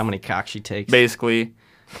survive, How many cocks she takes. basically.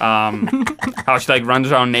 How she runs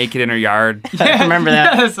around naked in her yard. I remember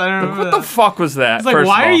that. Yes, I remember What that. the fuck was that? It's like, first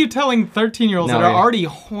why of are all? you telling 13-year-olds No, that are yeah. already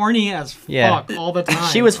horny as Yeah. fuck all the time?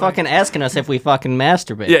 She was Like, fucking asking us if we fucking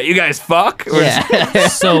masturbate. Yeah, you guys fuck? Or Yeah.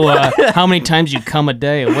 So, how many times you come a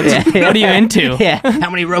day? What are you into? Yeah. How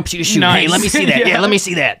many ropes you shoot? Nice. Hey, let me see that. Yeah. Yeah, let me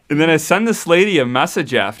see that. And then I send this lady a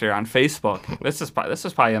message after on Facebook. This is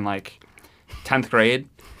probably in 10th grade.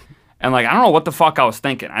 And I don't know what the fuck I was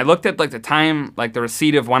thinking. I looked at the time, the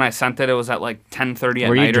receipt of when I sent it. It was at 10:30 at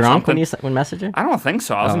Were night you or drunk something. when messaged her? I don't think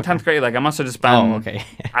so. I was Oh, in okay. 10th grade. I must have just been. Oh, okay.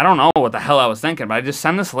 I don't know what the hell I was thinking, but I just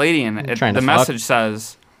send this lady, and Trying the to fuck? message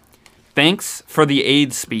says, "Thanks for the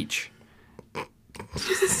AIDS speech."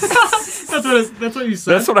 That's what you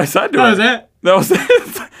said. That's what I said to That her. was it. That was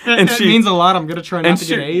it. And it means a lot. I'm gonna try not and to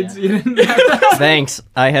she- get AIDS. yeah. You didn't have to- Thanks.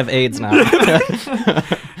 I have AIDS now.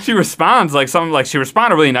 She responds she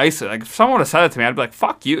responded really nicely. If someone would have said it to me, I'd be like,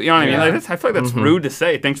 "Fuck you." You know what I mean? Yeah. I feel like that's rude to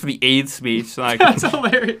say. Thanks for the AIDS speech. That's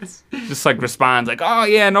hilarious. Just responds "Oh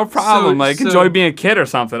yeah, no problem." So- Enjoy being a kid or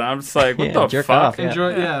something. I'm just like, what Yeah, the jerk fuck? off, yeah. Enjoy.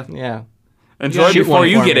 Yeah. yeah. Enjoy Shoot before one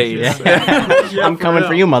you for get me. AIDS. Yeah. Yeah, I'm coming for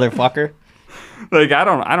real. you, motherfucker. I don't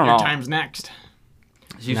Your know. time's next.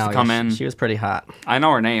 She used No, to come yeah, in. She was pretty hot. I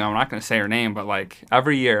know her name. I'm not gonna say her name, but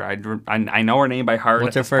every year I know her name by heart.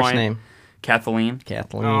 What's at her this first point. name? Kathleen.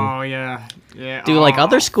 Kathleen. Oh yeah. Do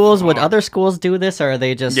other schools, would other schools do this, or are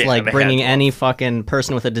they just Yeah, they had bringing to. any fucking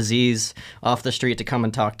person with a disease off the street to come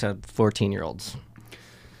and talk to 14-year-olds?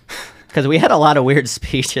 Because we had a lot of weird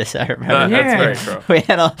speeches, I remember. Yeah. That's very true. We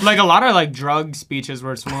had a Like a lot of drug speeches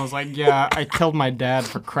where someone was like, "Yeah, I killed my dad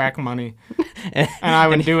for crack money, and I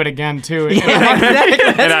would do it again too." And,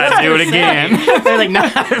 And I do it again. They're like, no.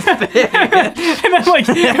 and then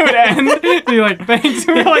it would end. And you're like, "Thanks."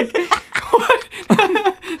 And we're like, "What?"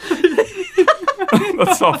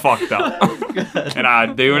 That's so fucked up. And I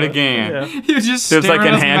do it again. He was just There's, staring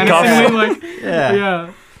in at us handcuffs. menacingly, Yeah.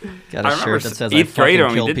 yeah. Got I a remember shirt that says 8th I grader fucking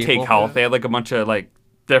when we kill did people. take health. They had a bunch of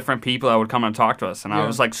different people that would come and talk to us, and I Yeah.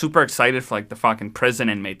 was super excited for the fucking prison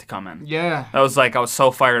inmate to come in. Yeah. That was I was so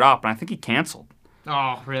fired up, and I think he canceled.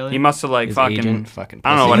 Oh, really? He must have His fucking. agent, fucking I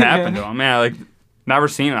don't know what pussy. happened to him. Yeah, never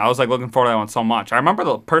seen it. I was looking forward to that one so much. I remember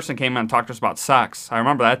the person came in and talked to us about sex. I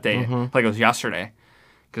remember that day, like it was yesterday,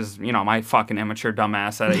 because my fucking immature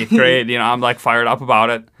dumbass at 8th grade. I'm fired up about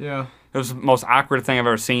it. Yeah. It was the most awkward thing I've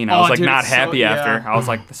ever seen. I Oh, was dude, not it's so- happy after. yeah. I was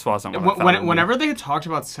like, this wasn't what I thought. it would be. Whenever they talked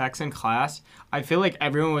about sex in class, I feel like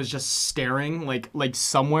everyone was just staring like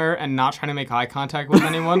somewhere and not trying to make eye contact with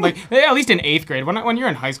anyone. At least in 8th grade. When you're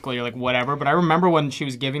in high school, you're like whatever. But I remember when she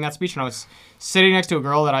was giving that speech and I was sitting next to a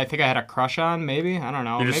girl that I think I had a crush on. Maybe, I don't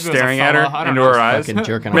know. You're just Maybe it was a staring at her fella. I don't into know. her eyes. Fucking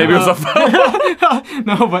jerking Maybe it was off. a fella.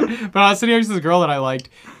 No, but I was sitting next to this girl that I liked,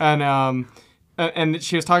 and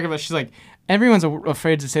she was talking about. She's like, everyone's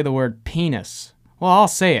afraid to say the word penis. Well, I'll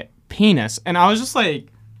say it, penis. And I was just like,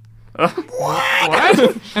 what?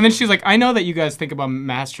 And then she's like, I know that you guys think about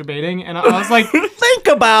masturbating, and I was like, Think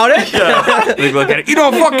about it. They look at it. You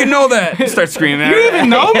don't fucking know that. Start screaming at her. you even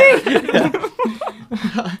know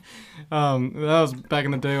me? That was back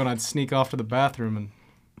in the day when I'd sneak off to the bathroom and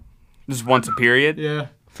Just once a period. yeah.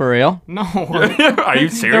 For real? No. Are you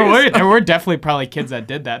serious? There were definitely probably kids that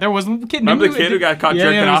did that. There was a kid. Remember the kid who got caught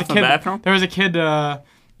jerking there was off a in the kid- bathroom? There was a kid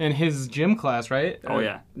in his gym class, right? Oh,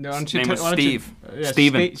 yeah. No, His name was Steve. Yeah,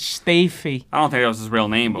 Steven. Stevie. I don't think that was his real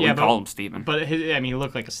name, but Yeah, we called him Steven. But he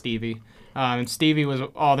looked like a Stevie. And Stevie was.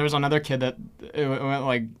 Oh, there was another kid that it went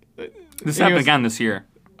like. This he happened was- again this year.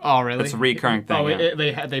 Oh, really? It's a recurring thing, Oh, yeah.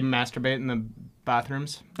 they masturbate in the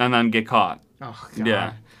bathrooms. And then get caught. Oh God.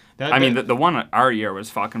 Yeah. I mean, the one our year was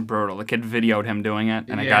fucking brutal. The kid videoed him doing it,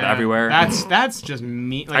 and it got everywhere. That's just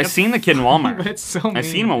mean. Like, I seen the kid in Walmart. It's so mean. I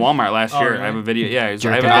seen him in Walmart last year. really? I have a video. Yeah, he's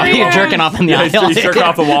Jerking off in the yeah, aisle. he's jerking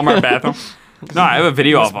off the Walmart bathroom. No, I have a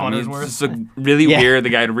video of him. He's Buttersworth. just really Yeah. weird. The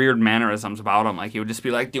guy had weird mannerisms about him. Like he would just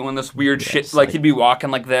be like doing this weird shit. Like he'd be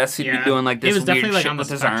walking like this. He'd be doing like this He was weird definitely like shit on the with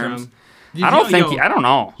his spectrum. arms. I don't think. I don't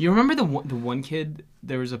know. You remember the one kid?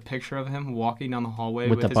 There was a picture of him walking down the hallway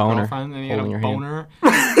With with the his boner, girlfriend, and he had holding a her hand. boner.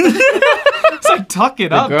 It's like tuck it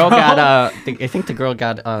The up. girl bro. got I think the girl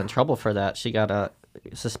got in trouble for that. She got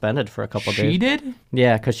suspended for a couple She days. did?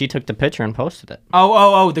 Yeah, because she took the picture and posted it.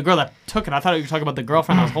 Oh, the girl that took it. I thought you were talking about the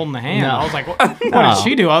girlfriend that was holding the hand. No. I was like, what did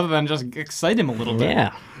she do other than just excite him a little bit?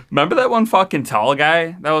 Yeah. Remember that one fucking tall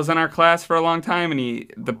guy that was in our class for a long time,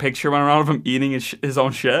 and the picture went around of him eating his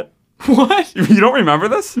own shit. What? You don't remember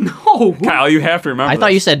this? No. Kyle, you have to remember. I thought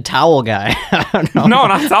this. you said towel guy. I don't know. No,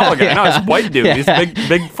 not tall guy. No, it's a white dude. Yeah. He's a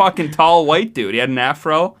big fucking tall white dude. He had an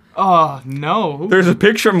afro. Oh, no. There's a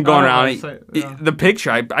picture of him going Oh, around. that's right, yeah. The picture,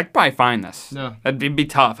 I could probably find this. Yeah. It'd be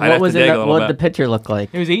tough. I'd What have was to dig it? a little What did the bit. picture look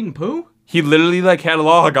like? He was eating poo? He literally like had a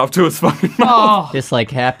log up to his fucking mouth. Oh. Just like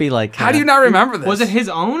happy, like. How do you not remember this? Was it his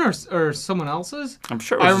own or someone else's? I'm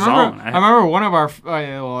sure it was his remember. own. I remember one of our,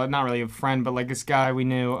 well, not really a friend, but like this guy we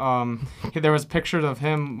knew. There was pictures of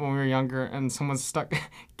him when we were younger, and someone stuck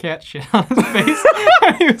cat shit on his face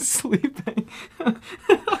when he was sleeping.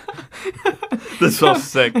 This is so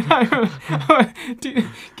sick. Dude,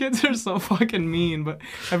 kids are so fucking mean. But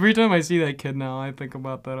every time I see that kid now, I think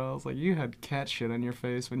about that. I was like, you had cat shit on your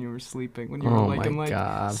face when you were sleeping, when you were Oh like my in like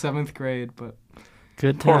God. 7th grade. But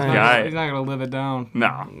Good Poor times. guy. he's not gonna live it down.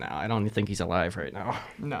 No, No, I don't think he's alive right now.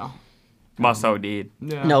 No. must OD'd.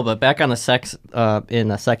 Yeah. No, but back on the sex, in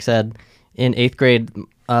the sex ed, in 8th grade,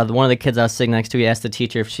 one of the kids I was sitting next to, he asked the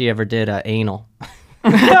teacher if she ever did anal.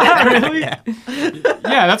 Really?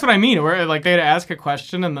 Yeah, that's what I mean. Where like they'd ask a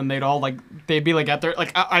question and then they'd all like they'd be like at their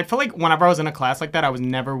like I feel like whenever I was in a class like that, I was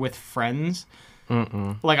never with friends.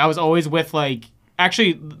 Like I was always with like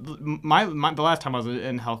actually my the last time I was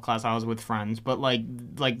in health class I was with friends, but like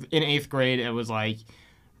in 8th grade it was like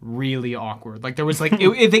really awkward. Like there was like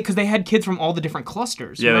because they had kids from all the different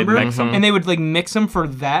clusters. Yeah, they'd remember? mix 'em. And they would like mix them for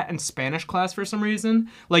that and Spanish class for some reason.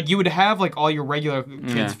 Like you would have like all your regular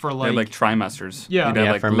kids for They had, like trimesters. Yeah. You'd have,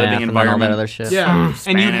 Yeah, like, for living math and then all environment. that other shit. Yeah, and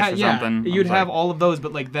Spanish you'd or have something. I you'd was have like- all of those,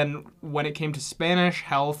 but like then when it came to Spanish,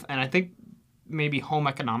 health, and I think maybe home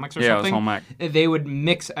economics or Yeah, it was something, home ec. they would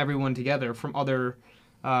mix everyone together from other,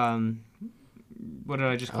 what did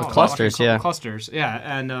I just call it? clusters, yeah. Clusters,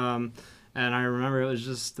 yeah, and I remember it was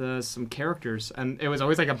just some characters, and it was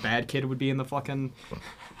always like a bad kid would be in the fucking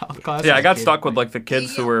health class. Yeah, I got stuck with like the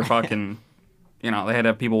kids who were fucking, they had to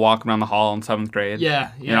have people walking around the hall in 7th grade.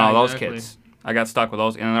 Yeah, You know, those exactly. kids. I got stuck with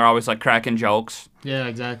those, and they're always like cracking jokes Yeah,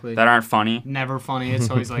 exactly. that aren't funny. Never funny. It's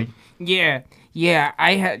always like,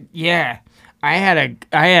 I had an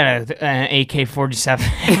AK-47,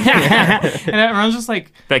 and everyone's just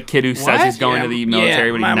like, That kid who says What? he's going to the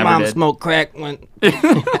military, but he my never mom did. smoked crack. Went.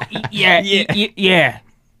 yeah.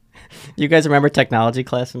 You guys remember technology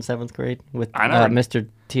class in 7th grade with I never- Mr.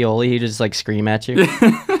 Tioli? He'd just like scream at you.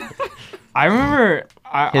 I remember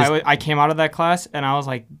His- I came out of that class and I was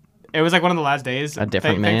like, it was like one of the last days. A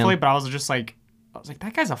different man. Thankfully, but I was like,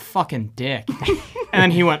 that guy's a fucking dick. And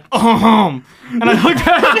then he went, and I looked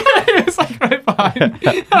at him, he was like right behind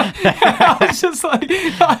me. I was just like,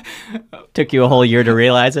 Took you a whole year to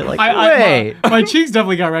realize it. Like, wait. my cheeks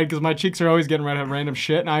definitely got red because my cheeks are always getting red at random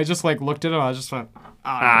shit. And I just like looked at him. I just went,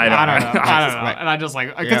 I don't know. And I just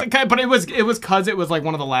like, but it was because it was like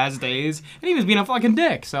one of the last days, and he was being a fucking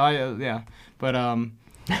dick. So yeah. But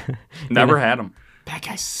Never had him. that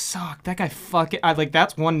guy sucked. That guy fucking.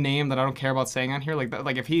 That's one name that I don't care about saying on here. Like that,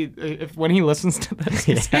 like if when he listens to this,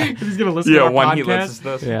 he's gonna listen to Yeah, our when podcast. he listens to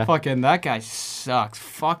this. Yeah. Fucking that guy sucks.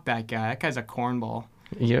 Fuck that guy. That guy's a cornball.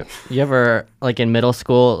 You ever, like in middle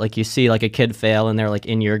school, like you see like a kid fail and they're like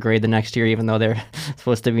in your grade the next year, even though they're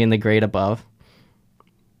supposed to be in the grade above?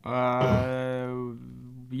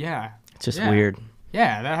 Yeah. It's just Yeah. weird.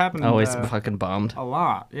 Yeah, that happened. Always fucking bummed. A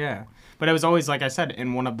lot, yeah. But it was always, like I said,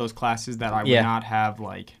 in one of those classes that I would Yeah. not have,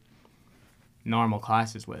 like, normal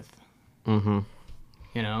classes with. Mm-hmm.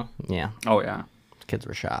 You know? Yeah. Oh, yeah. Kids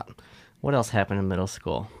were shot. What else happened in middle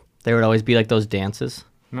school? There would always be like those dances.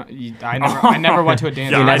 No, I never went to a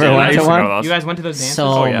dance. Yeah, You I never did. went I to used one? go those. You guys went to those dances? So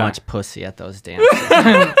Oh, yeah. much pussy at those dances.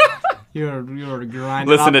 You were grinding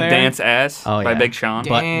Listen out to there? Dance Ass Oh, by yeah. Big Sean.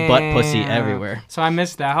 Butt pussy Damn. everywhere. So I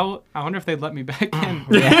missed out. I wonder if they'd let me back in.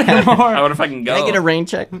 I wonder if I can go. Can I get a rain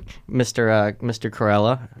check, Mr.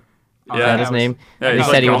 Corella? Yeah. Is that his name? Yeah, And he's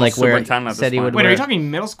he said he would almost like wear. superintendent at this Said he point. would Wait, are wear. you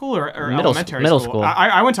talking middle school or elementary middle school? school.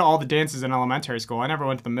 I went to all the dances in elementary school. I never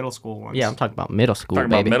went to the middle school ones. Yeah, I'm talking about middle school, Talking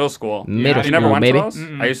baby. about middle school. Middle You never school, went baby. to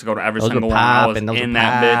those? I used to go to every Those were single one. I was popping. Those were in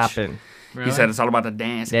that bitch. popping. Really? He said it's all about the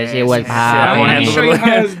dance. That shit was Yes, yes, popping. everyone Let had me the show you little-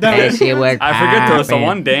 how it's done. That shit was I forget there was the popping.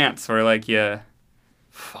 one dance where like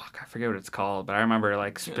fuck, I forget what it's called, but I remember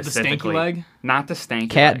like The specifically stanky leg? not the stanky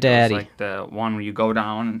Cat leg. Daddy. It was, like the one where you go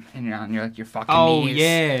down and you're on your fucking Oh, knees.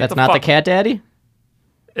 yeah. That's the not the fuck? cat daddy.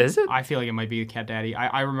 Is it? I feel like it might be Cat Daddy.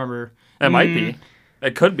 I remember. It might be.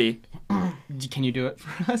 It could be. Can you do it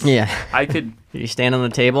for us? Yeah. I could. You stand on the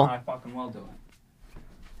table. I fucking will do it.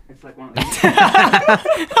 It's like one of these.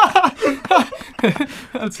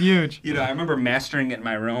 That's huge. You know, I remember mastering it in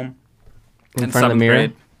my room In front of the mirror.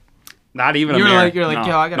 grade. Not even You're a mirror. like,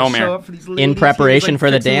 yo, I gotta no show mirror. up for these ladies. preparation He was,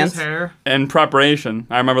 for the fixing his dance? hair. In preparation,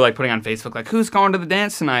 I remember like putting on Facebook like, "Who's going to the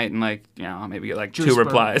dance tonight?" and like, maybe get like Juice two bar.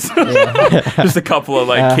 replies, just a couple of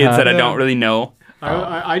like kids that I don't really know.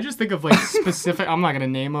 I just think of like specific. I'm not gonna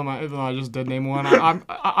name them. I just did name one.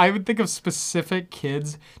 I would think of specific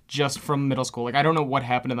kids just from middle school. Like I don't know what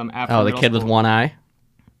happened to them after. Oh, the middle kid with school. one eye.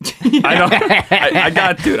 I don't. I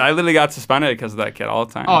got, dude. I literally got suspended because of that kid all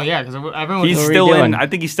the time. Oh yeah, because everyone. He's What were you still in. doing? I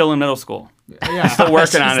think he's still in middle school. yeah. Still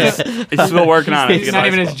working on it. He's still working on it. to He's get not high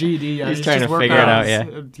even his school. GED yet. He's trying just to working figure it on out,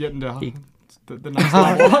 his- yeah. Getting to the next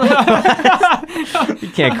level. You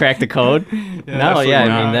can't crack the code. No, absolutely yeah. I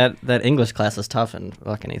not. mean that English class is tough in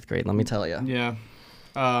fucking 8th grade. Let me tell you. Yeah.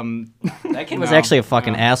 That kid was No, actually a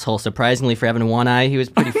fucking no. asshole. Surprisingly, for having one eye, he was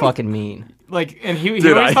pretty fucking mean. Like, and he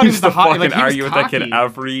Dude, always I thought he was used the to hot. fucking Like, he was argue with that kid cocky.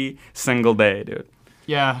 every single day, dude.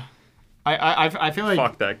 Yeah. I feel like.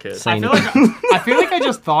 Fuck that kid. Same. I feel like I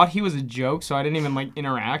just thought he was a joke, so I didn't even like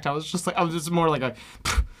interact. I was just more like a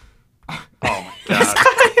Oh my god.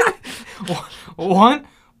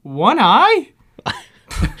 one eye.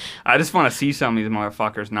 I just want to see some of these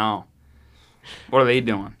motherfuckers now. What are they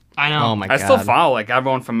doing? I know. Oh my I god. still follow like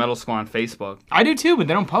everyone from middle school on Facebook. I do too, but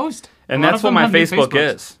they don't post. And A lot that's of what them my have new Facebook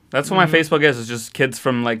Facebooks. is. That's what my Facebook is. It's just kids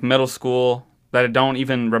from like middle school that I don't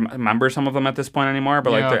even remember some of them at this point anymore.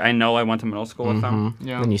 But Yeah. like I know I went to middle school with them.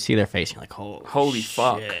 Yeah. When you see their face, you're like, Holy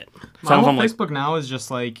fuck. shit. My Some of whole them like Facebook now is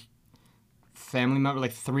just like family member,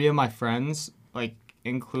 like 3 of my friends, like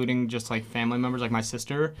including just like family members, like my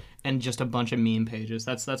sister, and just a bunch of meme pages.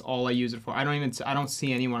 That's all I use it for. I don't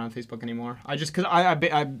see anyone on Facebook anymore. I just because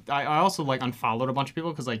I also like unfollowed a bunch of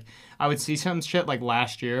people because like I would see some shit like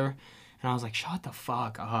last year. And I was like, shut the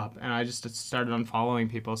fuck up. And I just started unfollowing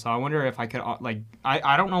people. So I wonder if I could, like,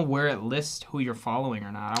 I don't know where it lists who you're following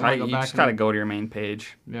or not. I want to go you back. just gotta go to your main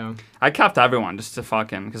page. Yeah. I kept everyone just to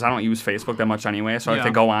fucking because I don't use Facebook that much anyway. So I like Yeah.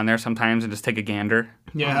 to go on there sometimes and just take a gander.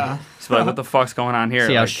 Yeah. So like, what the fuck's going on here?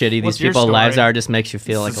 See how Like, shitty what's these your people's lives story? are. Just makes you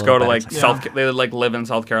feel like just a go little to better. like Yeah. South. They like live in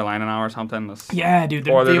South Carolina now or something. This- Yeah, dude.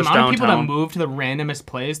 Or The they're just amount of people that downtown. move to the randomest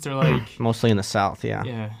place, they're like, Mostly in the South, yeah.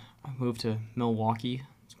 yeah, I moved to Milwaukee.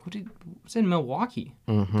 What's in Milwaukee?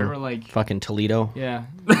 Mm-hmm. They were like, Fucking Toledo. yeah,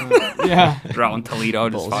 yeah. They're out in Toledo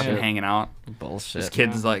just Bullshit. fucking hanging out. Bullshit. This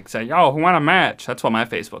kid's like say, "Yo, who want a match?" That's what my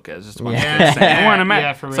Facebook is. Just a bunch of Yeah. kids saying, "Who want a match?"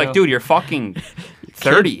 Yeah, for it's real. like, dude, you're fucking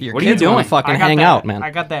 30. Your What are you kids wanna doing? fucking I got hang that- out, man. I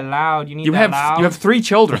got that loud. You need You that have loud? you have 3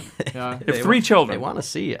 children. Yeah. You have 3 children. They want to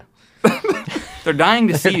see you. They're dying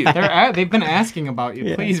to see you. They've been asking about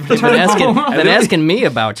you. Please They've return been home. asking me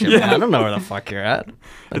about you, man. I don't know where the fuck you're at.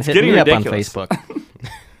 But It's hit getting me up on ridiculous. Facebook.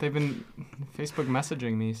 They've been Facebook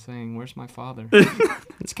messaging me saying, "Where's my father?"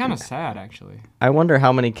 It's kind of sad, actually. I wonder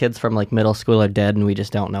how many kids from like middle school are dead and we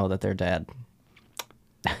just don't know that they're dead.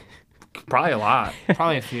 Probably a lot.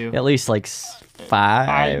 Probably a few. At least like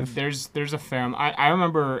 5. There's a fair. I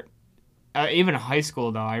remember, even in high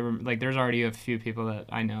school though. Like there's already a few people that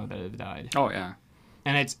I know that have died, Oh yeah.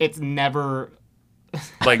 and it's never.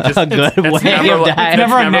 Like just A good it's way never of like- dying. it's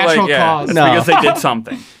Never a never natural like, yeah, cause. It's No. because they did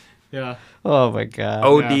something. Yeah. Oh my god.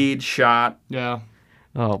 OD'd, shot. Yeah.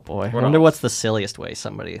 Oh boy. I What wonder else? what's the silliest way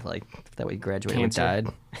somebody like that we graduated with Cancer.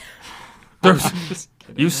 died. There's, Just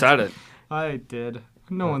kidding. you said it. I did.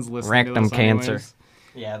 No one's listening. Rectum to this cancer. anyways.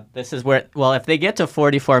 Yeah, this is where. Well, if they get to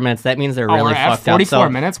 44 minutes, that means they're Oh, really we're at fucked 44 up. So,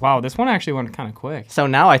 minutes. Wow, this one actually went kind of quick. so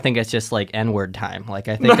now I think it's just like N-word time. Like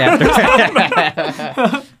I think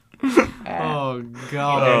after. Oh Oh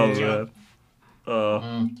god.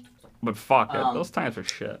 man. But fuck it. Those times were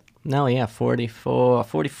shit. No, yeah,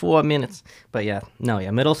 44 minutes. But yeah, no,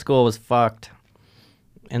 yeah, middle school was fucked.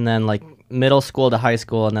 And then like middle school to high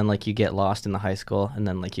school, and then like you get lost in the high school, and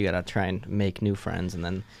then like you gotta try and make new friends, and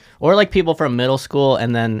then or like people from middle school,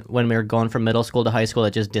 and then when we were going from middle school to high school,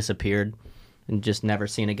 it just disappeared and just never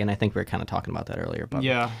seen again. I think we were kind of talking about that earlier, but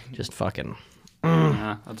Yeah. just fucking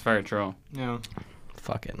Yeah, that's very true. Yeah.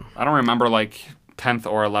 fucking. I don't remember like 10th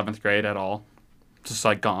or 11th grade at all. Just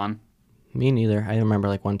like gone. Me neither. I remember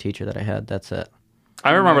like one teacher that I had. That's it.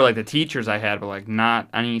 I remember like the teachers I had, but like not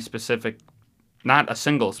a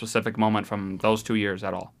single specific moment from those 2 years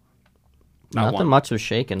at all. Not Nothing one. much was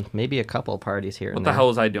shaken. Maybe a couple parties here What and the there. hell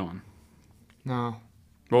was I doing? No,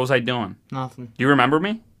 What was I doing? nothing. Do you remember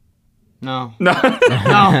me? No. No.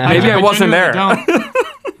 No. Maybe I wasn't there. Don't.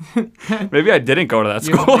 Maybe I didn't go to that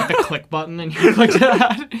You school. hit the click button and you clicked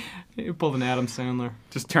that. You pulled an Adam Sandler.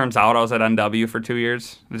 Just turns out I was at NW for 2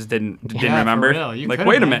 years. I just didn't Yeah, remember. for real. You Like, could've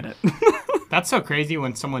wait a been. minute. That's so crazy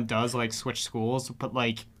when someone does like switch schools, but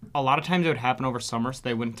like a lot of times it would happen over summer, so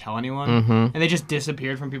they wouldn't tell anyone, and they just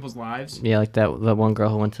disappeared from people's lives. Yeah, like that one girl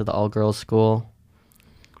who went to the all girls school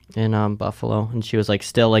in Buffalo, and she was like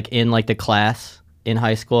still like in like the class in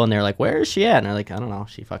high school, and they're like, "Where is she at?" And they're like, "I don't know.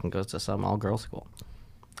 She fucking goes to some all girls school."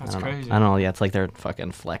 That's I don't crazy. know. I don't know. Yeah, it's like they're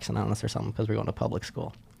fucking flexing on us or something because we're going to public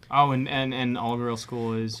school. Oh, and all girl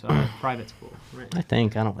school is private school, right? I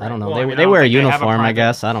think I don't know. Well, I mean, I they don't wear a think they have a uniform, I private-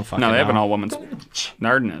 guess. I don't fucking No, they have an know. all-women's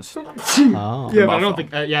Nardiness. Oh. Yeah, but I Buffalo. don't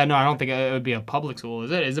think. No, I don't think it would be a public school.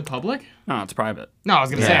 Is it? Is it public? No, it's private. No, I was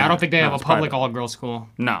gonna say Yeah. I don't think they No, have a it's public private. all-girl school.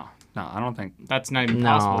 No, I don't think. That's not even No.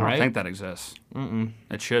 possible, I don't right? think that exists. Mm-mm.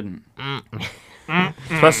 It shouldn't.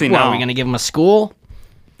 Especially What, now. are we gonna give them a school?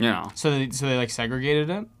 You know, So they like segregated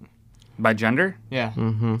it. by gender. Yeah.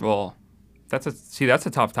 Well, that's a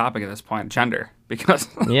tough topic at this point. Gender, because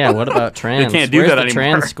Yeah. What about trans? can't do Where's that the anymore.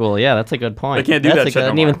 trans school? Yeah, that's a good point. They can't do That's that a shit good, I no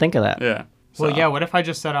didn't even more. think of that. yeah. Well, So, yeah. What if I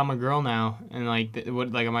just said I'm a girl now, and like,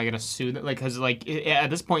 what, like, am I gonna sue that? Like, cause like at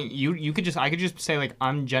this point, I could just say like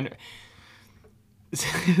I'm gender. This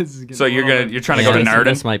is getting So a you're little bit- trying to Yeah, go to this, Nardin?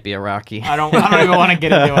 this might be a rocky. I don't even want to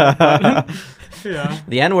get into it. But, yeah.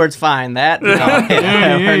 The N word's fine. That no,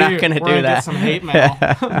 we're not gonna We're do that. Get some hate mail.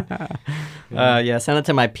 Yeah, send it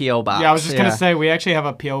to my PO box. Yeah, I was just gonna say we actually have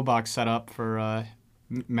a PO box set up for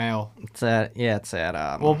mail. It's at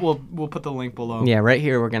We'll put the link below. yeah, right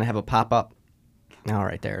here we're gonna have a pop up. All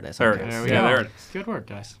right, there it is. There Okay. it is. There we Yeah, go. there it is. Good work,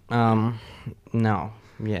 guys. No,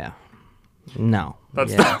 yeah, no.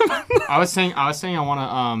 That's yeah. I was saying I want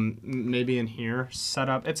to maybe in here set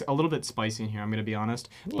up. It's a little bit spicy in here. I'm gonna be honest,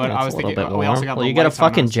 but Yeah, I it's was a little thinking bit we also warm. got well, the you got a lights on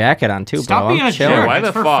fucking us. jacket on too, Stop bro. being I'm a chilling. jerk. Why It's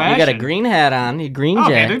the for fuck? You got a fashion. green hat on. You green Okay,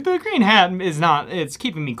 jacket. the green hat is not. It's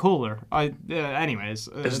keeping me cooler. Anyways.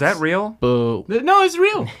 Is that real? Boo. No, it's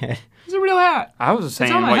real. It's a real hat. I was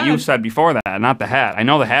saying on my what you head. said before that, not the hat. I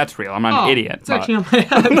know the hat's real. I'm not an idiot. It's but- actually on my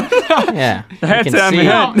head. Yeah. hat's You can on see. my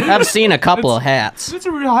head. I've seen a couple of hats. It's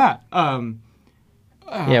a real hat.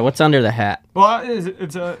 Yeah, what's under the hat? Well,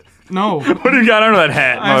 it's a no. What do you got under that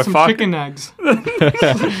hat, I have some motherfucker? chicken eggs.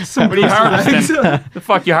 What are you harvesting? The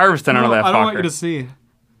fuck you harvesting under that I fucker? don't want you to see.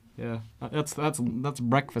 Yeah, that's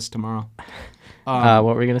breakfast tomorrow. What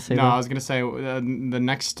were you gonna say? No, though? I was gonna say the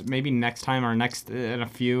next time or next in a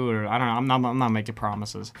few or I don't know. I'm not making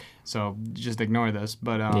promises, so just ignore this.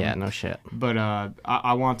 But yeah, no shit. But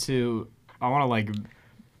I want to like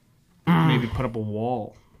maybe put up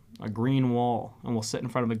a green wall, and we'll sit in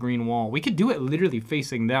front of a green wall. We could do it literally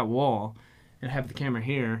facing that wall, and have the camera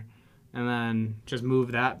here, and then just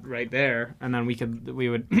move that right there, and then we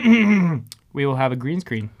would we will have a green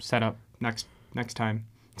screen set up next time.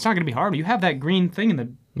 It's not gonna be hard. You have that green thing in the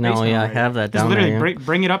No, basement yeah, I already. have that Just down literally there.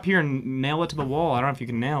 bring it up here and nail it to the wall. I don't know if you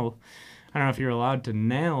can nail. I don't know if you're allowed to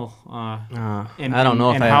nail. In- I don't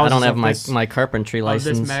know in if I houses don't have of my this- my carpentry this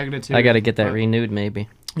license. magnitude, I got to get that but- renewed, maybe.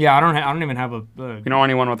 Yeah, I don't even have a. You know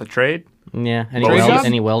anyone with a trade? Yeah. Any, Trade job?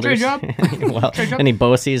 any welders? Trade job? Trade job? Any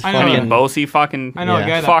BOCES? I know. Any Fucking, Bosey fucking I know Yeah. a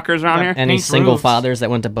guy that fuckers around here? any paints single roofs. fathers that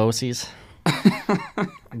went to BOCES?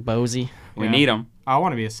 Bosey. We Yeah. need them. I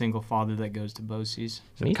want to be a single father that goes to BOCES.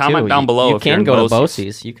 Me comment too. down below You if you're can in go to BOCES.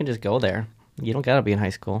 BOCES. You can just go there. You don't got to be in high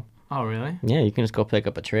school. Oh, really? Yeah, you can just go pick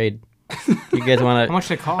up a trade. You guys want How to? much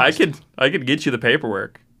they cost? I could get you the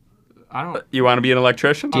paperwork. I don't. You want to be an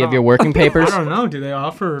electrician? Do you have your working papers? I don't know. Do they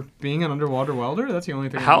offer being an underwater welder? That's the only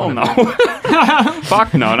thing. I Hell wanna no.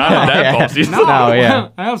 Fuck no, not at that Yeah. Bosey. No, No, yeah.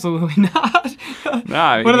 absolutely not.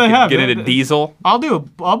 Nah, What do you they could have? Get into diesel. I'll be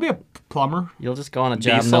a plumber. You'll just go on a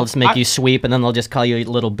job and Diesel? they'll just make you sweep, and then they'll just call you a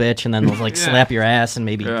little bitch, and then they'll like Yeah. slap your ass and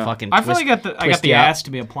maybe Yeah. fucking. I feel twist, like I got twist the you out. ass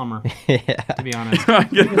to be a plumber. Yeah, To be honest.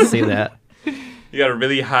 You see that. got a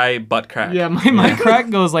really high butt crack. Yeah, my crack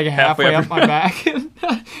goes like halfway Halfway up up my back.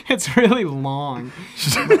 It's really long.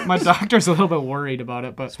 My doctor's a little bit worried about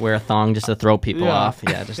it, but Wear a thong just to throw people Yeah. off.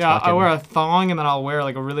 Yeah, just yeah, fucking. I wear a thong and then I'll wear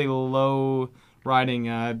like a really low riding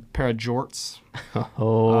pair of jorts.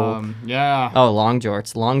 Oh. Yeah. Oh, long jorts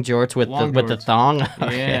with Long the jorts. thong. Yeah.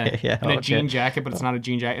 Okay, yeah. And a okay. jean jacket, but it's not a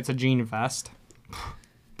jean jacket. It's a jean vest.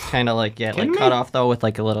 Kind of like Kidding like me? cut off though with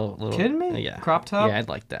like a little. Kidding me? Yeah. Crop top? Yeah, I'd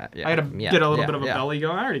like that. Yeah. I gotta yeah, get a little yeah, bit of a yeah. belly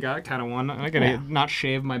going. I already got kind of one. I gotta Yeah. not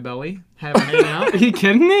shave my belly. Have it hanging out. Are you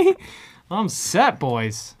kidding me? I'm set,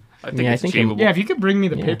 boys. I think Yeah, I it's think achievable. Yeah, if you could bring me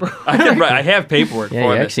the paper. I have paperwork Yeah,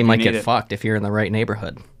 for you this. actually if might you get need it. fucked if you're in the right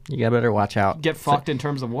neighborhood. You got better watch out. Get fucked in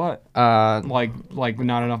terms of what? Like, Like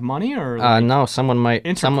not enough money or like, no, someone might.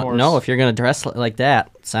 Someone, intercourse. no, if you're gonna dress like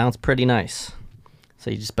that, sounds pretty nice. So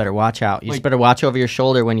you just better watch out. You Like- just better watch over your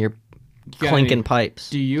shoulder when you're got clinking any- pipes.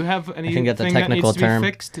 Do you have anything think that's a that technical needs to term. be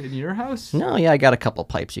fixed in your house? No, yeah, I got a couple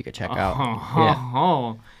pipes you could check out.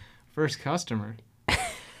 Oh, first customer. All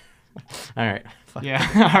right. Fuck.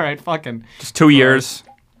 Yeah. All right. Fucking Just 2 years.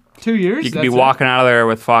 2 years. You could be that's it? walking out of there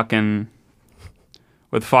with fucking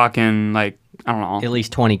like I don't know, At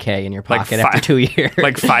least 20K in your Like pocket after 2 years.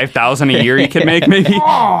 like 5,000 a year you could make maybe.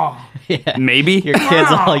 Oh. yeah. Maybe. Your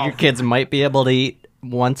kids might be able to eat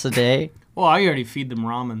once a day. Well, I already feed them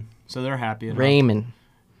ramen, so they're happy. enough. Ramen.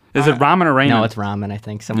 Is it ramen or ramen? No, it's ramen. I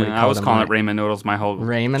think somebody. Yeah, I called was them calling that. it ramen noodles my whole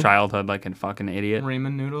Ramen? childhood, like a fucking idiot.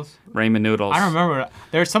 Ramen noodles. Ramen noodles. I remember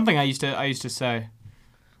there's something I used to say.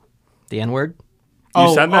 The N word.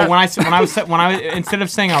 said that? when I instead of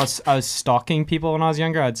saying I was stalking people when I was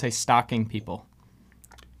younger, I'd say stocking people.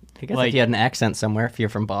 I guess Like- if you had an accent somewhere, if you're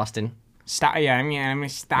from Boston. I'm a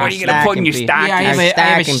stalker. What are you gonna put in your Stacking stock? Yeah, I I'm am a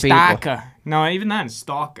stacking people. stalker. No, even then,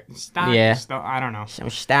 stalk. Yeah. I don't know. I'm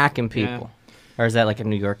stacking people. Or is that like a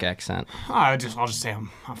New York accent? I'll just say I'm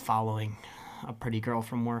following a pretty girl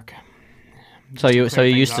from work. So you clear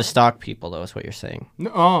things used to up. stalk people though, is what you're saying.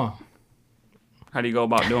 No, oh. How do you go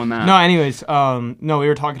about doing that? No, anyways, no, we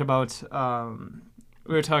were talking about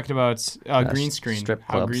green screen. strip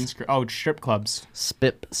How clubs. green screen. Oh, strip clubs.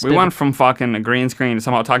 Spit. We went from fucking a green screen to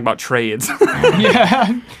somehow talking about trades.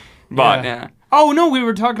 Yeah. But Yeah. yeah. Oh no, we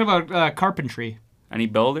were talking about carpentry. Any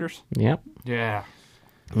builders? Yep. Yeah.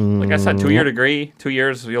 Like I said, Mm, 2-year degree, 2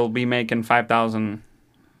 years you'll be making 5,000.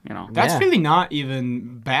 You know. That's Yeah. really not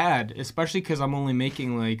even bad, especially because I'm only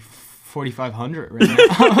making like 4,500 right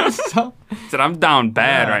now. So, Said I'm down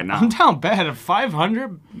bad yeah, right now. I'm down bad at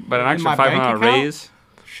 500. But an in extra my bank $500 account? raise.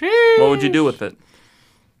 Sheesh. What would you do with it?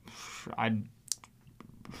 I'd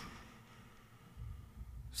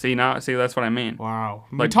See that's what I mean. wow.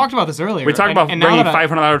 We Like- talked about this earlier. We talked about and now bringing that I-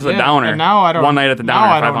 $500 to the yeah, downer. And now I don't. One night at the downer.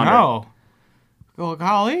 Now I don't 500. know. Oh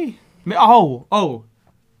golly.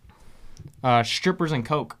 Strippers and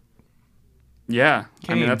coke. Yeah,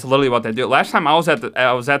 I mean Cane. that's literally what they do. Last time I was at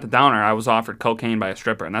the downer, I was offered cocaine by a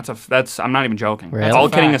stripper, and that's I'm not even joking. Really? All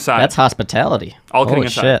That's a kidding fact. aside. That's hospitality. All kidding Holy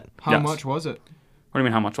aside. shit. How Yes. much was it? What do you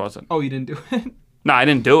mean? How much was it? Oh, you didn't do it. No, I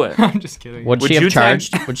didn't do it. I'm just kidding. Would Would she you have take-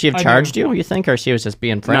 charged? Would she have I charged do. you think, or she was just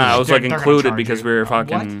being No, friendly? I was They're- like they're gonna included charge because you. we were What?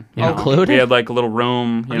 fucking. You Oh, know, included? We had like a little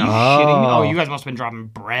room. You Are you know, shitting me? Oh, Oh. you guys must have been dropping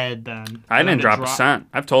bread then. I didn't For them to drop a cent.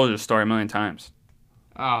 I've told you the story a million times.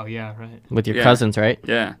 Oh yeah, right. With your Yeah. cousins, right?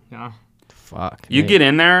 Yeah, Yeah. Fuck. you mate. get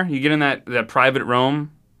in there, you get in that private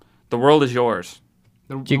room, the world is yours.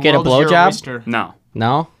 Did you get a blowjob? No,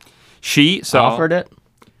 No? she Offered it?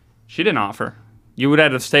 She didn't offer. You would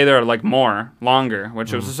have to stay there like longer,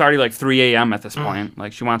 which was already like 3 a.m. at this point.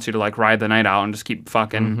 Like she wants you to like ride the night out and just keep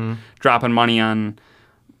fucking dropping money on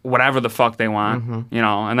whatever the fuck they want, you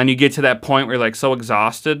know. And then you get to that point where you're like so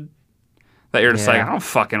exhausted that you're just like, Yeah. I don't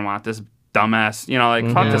fucking want this dumbass, you know, like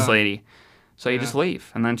fuck this Yeah. lady. So you Yeah. just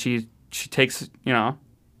leave, and then she takes, you know,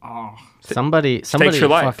 Oh. Somebody your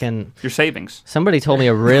life. fucking... your savings. Somebody told me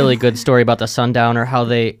a really good story about the Sundowner, how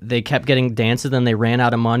they kept getting dances, then they ran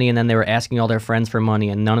out of money, and then they were asking all their friends for money,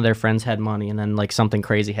 and none of their friends had money, and then like something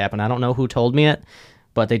crazy happened. I don't know who told me it,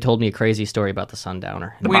 but they told me a crazy story about the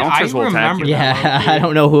Sundowner. The Wait, bouncers I will attack remember you. that. Yeah, I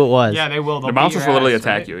don't know who it was. Yeah, they will. They'll The beat bouncers your will literally ass,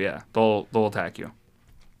 attack right? you. Yeah, they'll attack you.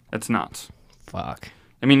 It's nuts. Fuck.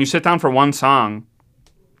 I mean, you sit down for one song,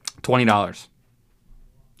 $20.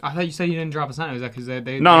 I thought you said you didn't drop a cent. Was that because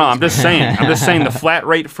they? No, I'm just saying. I'm just saying the flat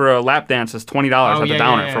rate for a lap dance is $20 Oh, at the yeah,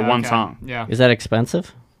 downer yeah, for yeah, one okay. song. Yeah. Is that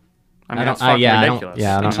expensive? I mean, I that's don't, fucking yeah,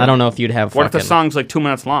 ridiculous. I don't know if you'd have What if the fucking- song's like 2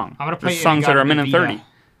 minutes long? I'm gonna play. There's songs that are a minute and 30.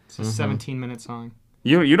 It's a 17-minute song.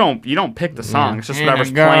 You don't pick the song. Yeah. It's just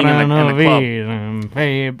whatever's playing in the club.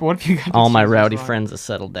 Babe, what if you got All to my choose a rowdy song? friends have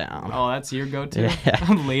settled down. Oh, that's your go-to. Yeah.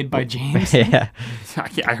 I'm Laid by James. Yeah.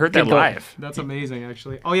 I heard that Could go- live. That's amazing,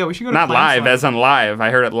 actually. Oh yeah, we should go to Not Clam live Slam. as in live. I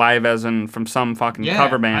heard it live as in from some fucking Yeah,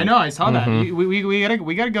 cover band. I know. I saw that. Mm-hmm. We gotta go.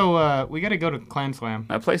 We gotta go to Clam Slam.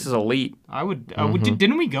 That place is elite. I would.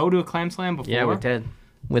 Didn't we go to a Clam Slam before? Yeah, we did.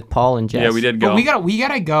 With Paul and Jess. Yeah, we did go. But we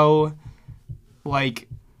gotta go. Like,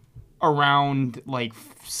 around like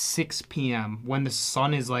 6 p.m. when the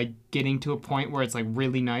sun is like getting to a point where it's like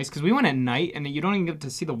really nice. Because we went at night and you don't even get to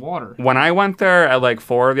see the water. When I went there at like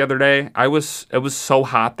 4 the other day, it was so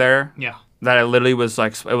hot there Yeah. that I literally was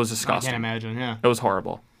like, it was I disgusting. can't imagine. Yeah. It was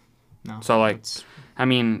horrible. No. So like, it's I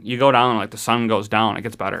mean, you go down, like the sun goes down, it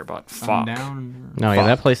gets better, but fuck. sundown. No, yeah, Fuck.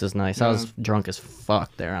 that place is nice. I Yeah. was drunk as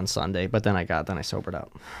fuck there on Sunday, but then I sobered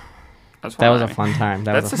up. That's That why was I a mean, fun time.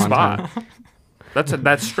 That That's was a the fun spot. time.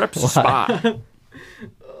 That strip's a spot.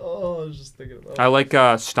 Oh, I was just thinking about I like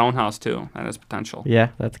Stonehouse too. That has potential. Yeah,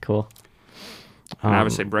 that's cool. And I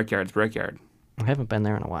would say Brickyard's Brickyard. I haven't been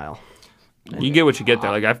there in a while. You get what you get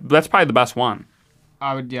there. Like that's probably the best one.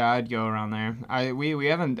 I'd go around there. We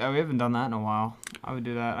haven't done that in a while. I would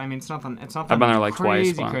do that. I mean, it's nothing. I've been there like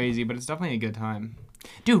twice, but- crazy, but it's definitely a good time.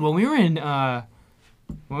 Dude, when we were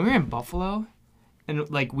in Buffalo, and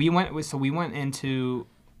like we went into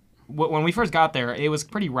when we first got there, it was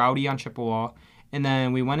pretty rowdy on Chippewa, and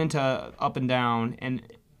then we went into Up and Down, and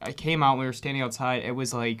I came out. And we were standing outside. It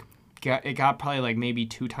was like. It got probably like maybe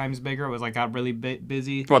 2 times bigger. It was like got really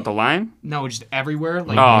busy. What, the line? No, just everywhere.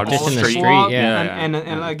 Like Oh, just all in the Chippewa. street, yeah. And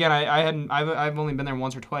again, I've only been there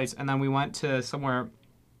once or twice, and then we went to somewhere,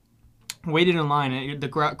 waited in line, and the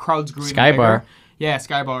crowds grew even Sky bigger. Bar. Yeah,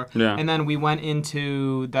 Sky Bar. Yeah. And then we went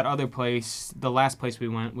into that other place, the last place we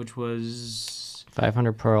went, which was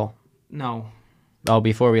 500 Pearl. no. Oh,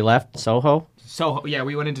 before we left Soho. Soho. Yeah,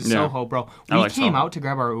 we went into Yeah. Soho, bro. I We like came Soho. out to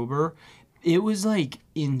grab our Uber. It was like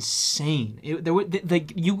insane. It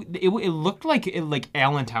looked like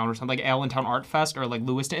Allentown or something, like Allentown Art Fest or like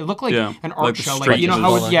Lewiston. It looked like Yeah, an like art the show, like street you know is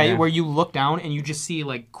how full, yeah, yeah. where you look down and you just see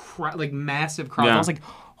like massive crowds. Yeah. I was like,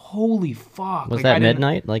 holy fuck! Was Like, that I didn't-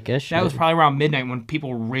 midnight? Like ish? That was probably around midnight when people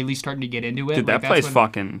were really starting to get into it. Dude, Like, that place that's when-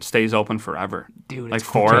 fucking stays open forever. dude, like it's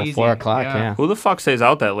 4? crazy. 4 o'clock, yeah. Who the fuck stays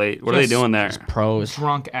out that late? What are they Just- doing there? Pros.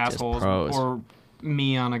 Drunk assholes pros. or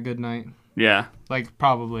me on a good night. Yeah. Like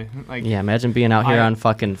probably like Yeah, imagine being out here I- on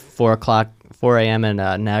fucking 4 a.m. in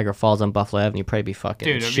Niagara Falls on Buffalo Avenue. You'd probably be fucking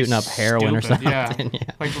Dude, it'd be shooting up heroin or stupid, something. yeah.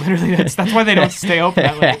 Yeah. Like literally, that's why they don't stay open.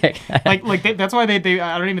 That's why they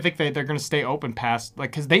I don't even think they're gonna stay open past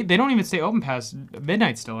like because they don't even stay open past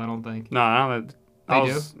midnight still. I don't think. No, I don't.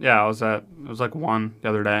 They Yeah, it was like 1 the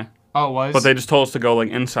other day. Oh, it was. But they just told us to go like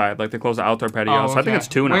inside. Like they closed the outdoor patio. So I think okay. it's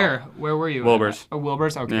 2 now. Where were you? Wilbur's. Oh,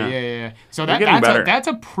 Wilbur's. Okay, Yeah. yeah. So They're getting better. that's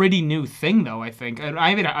a pretty new thing though. I think. And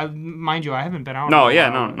mind you, I haven't been out. No, in a yeah,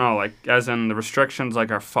 while. no. Like as in the restrictions,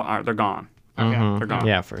 like are they're gone. Okay. They're gone.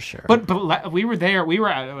 Yeah, for sure. But we were there. We were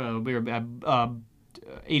at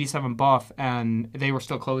 87 Buff, and they were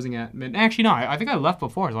still closing at midnight. Actually, no. I think I left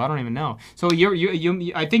before, so I don't even know. So I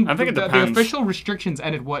think it the depends. official restrictions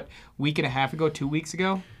ended what week and a half ago, 2 weeks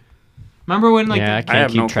ago. Remember when like yeah, I I can't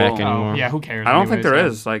have keep no track clue. anymore. yeah, who cares? I don't think there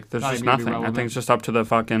anyways, is. Like there's Not just even gonna be nothing. I relevant. think it's just up to the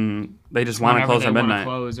fucking. They just want to Whenever close they at wanna midnight.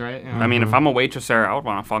 Close, right? Yeah. I mean, if I'm a waitress there, I would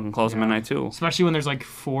want to fucking close at Yeah. midnight too. Especially when there's like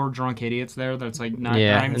 4 drunk idiots there that's like not,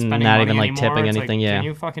 Yeah, not even and spending not money even, like, anymore. tipping It's anything, like, yeah. Can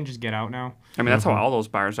you fucking just get out now? I mean, that's how all those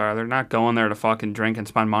bars are. They're not going there to fucking drink and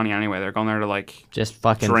spend money anyway. They're going there to like Just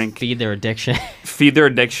fucking Drink. feed their addiction. feed their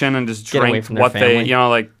addiction and just Get away drink from their what they, family. you know,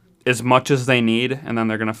 like as much as they need, and then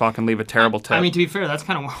they're gonna fucking leave a terrible tip. I mean, to be fair, that's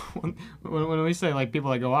kind of when we say like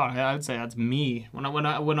people that go out. I'd say that's me. When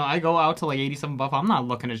I go out to like 87 Buff, I'm not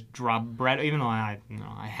looking to drop bread, even though I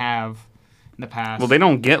have in the past. well, they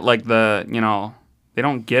don't get like they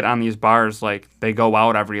don't get on these bars like they go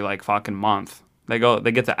out every like fucking month. They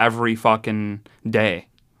get to every fucking day,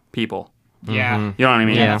 people. yeah. You know what I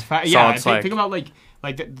mean? Yeah. That's So yeah, it's like think about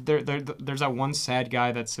there's that one sad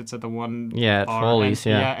guy that sits at the one Yeah, at bar, Foley's,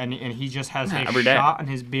 and, yeah. and he just has a every day. shot in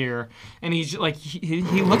his beer, and he's like he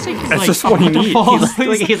looks like he's That's like just what he about to needs. fall He's like,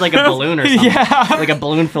 asleep. he's like a balloon or something. Yeah. Like a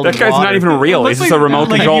balloon filled that with guy's water. not even real. He's Looks just a remote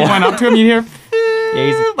like control. If you went up to him, you'd hear Yeah,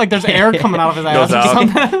 he's, like there's air coming out of his ass. Goes or out,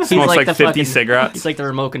 something. he's smokes like the 50 fucking- cigarettes. He's like the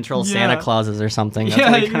remote control Yeah. Santa Clauses or something. That's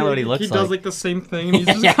kind of what he looks he like. does like the same thing. And he's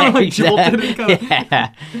just yeah, kind of like exactly. jolted. And kind of,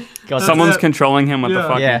 Yeah. Goes- Someone's it. controlling him with the Yeah.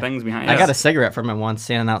 fucking Yeah. things behind. I Yes. got a cigarette from him once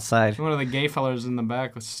standing outside. One of the gay fellas in the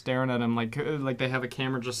back was staring at him like they have a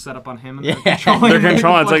camera just set up on him and Yeah. they're controlling They're him.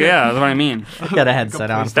 controlling. It's like yeah, that's what I mean. Got a headset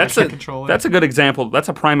on. That's Like a controller. that's a good example. That's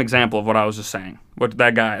a prime example of what I was just saying. What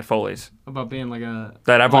that guy at Foley's. About being like a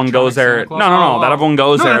That everyone goes there. electronic No, Santa no, Claus? no. That everyone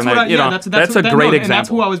goes No, there that's and what they, you know, that's a great and example. that's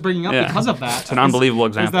who I was bringing up Yeah. because of that. It's an unbelievable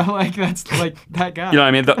Is example. that that's like that guy? You know what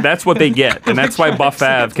I mean? That's what they get, and that's why Buff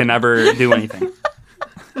Ave can never do anything.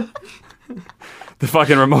 The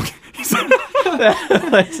fucking remote. That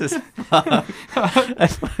place is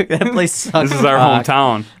that place sucks. This is our cock.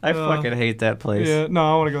 hometown. I fucking hate that place. Yeah,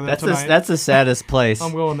 no, I want to go there tonight. That's the saddest place.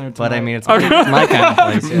 I'm going there tonight. But I mean, it's my kind of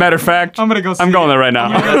place. Yeah. Matter of fact, I'm gonna go. I'm going there right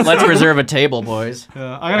now. Let's reserve a table, boys.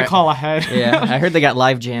 I gotta call ahead. Yeah, I heard they got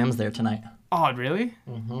live jams there tonight. Oh, really?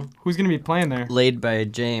 Mm-hmm. Who's gonna be playing there? Laid by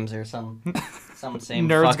James or some same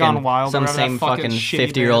Nerds fucking, Gone Wild, some whatever that same fucking fucking shitty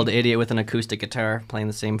 50-year-old band. idiot with an acoustic guitar playing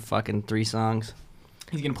the same fucking 3 songs.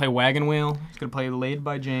 He's gonna play Wagon Wheel. He's gonna play Laid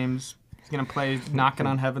by James. He's gonna play Knocking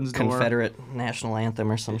on Heaven's Door. Confederate national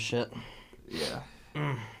anthem or some shit. Yeah.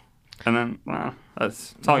 And then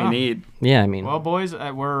that's all you need. Yeah, I mean. Well, boys,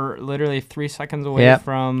 we're literally 3 seconds away Yep.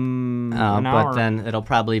 from an hour. But then it'll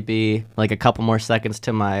probably be like a couple more seconds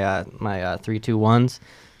to my my 3, 2, 1s.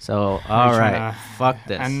 So all right, fuck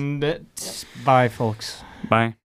this. End it. Bye, folks. Bye.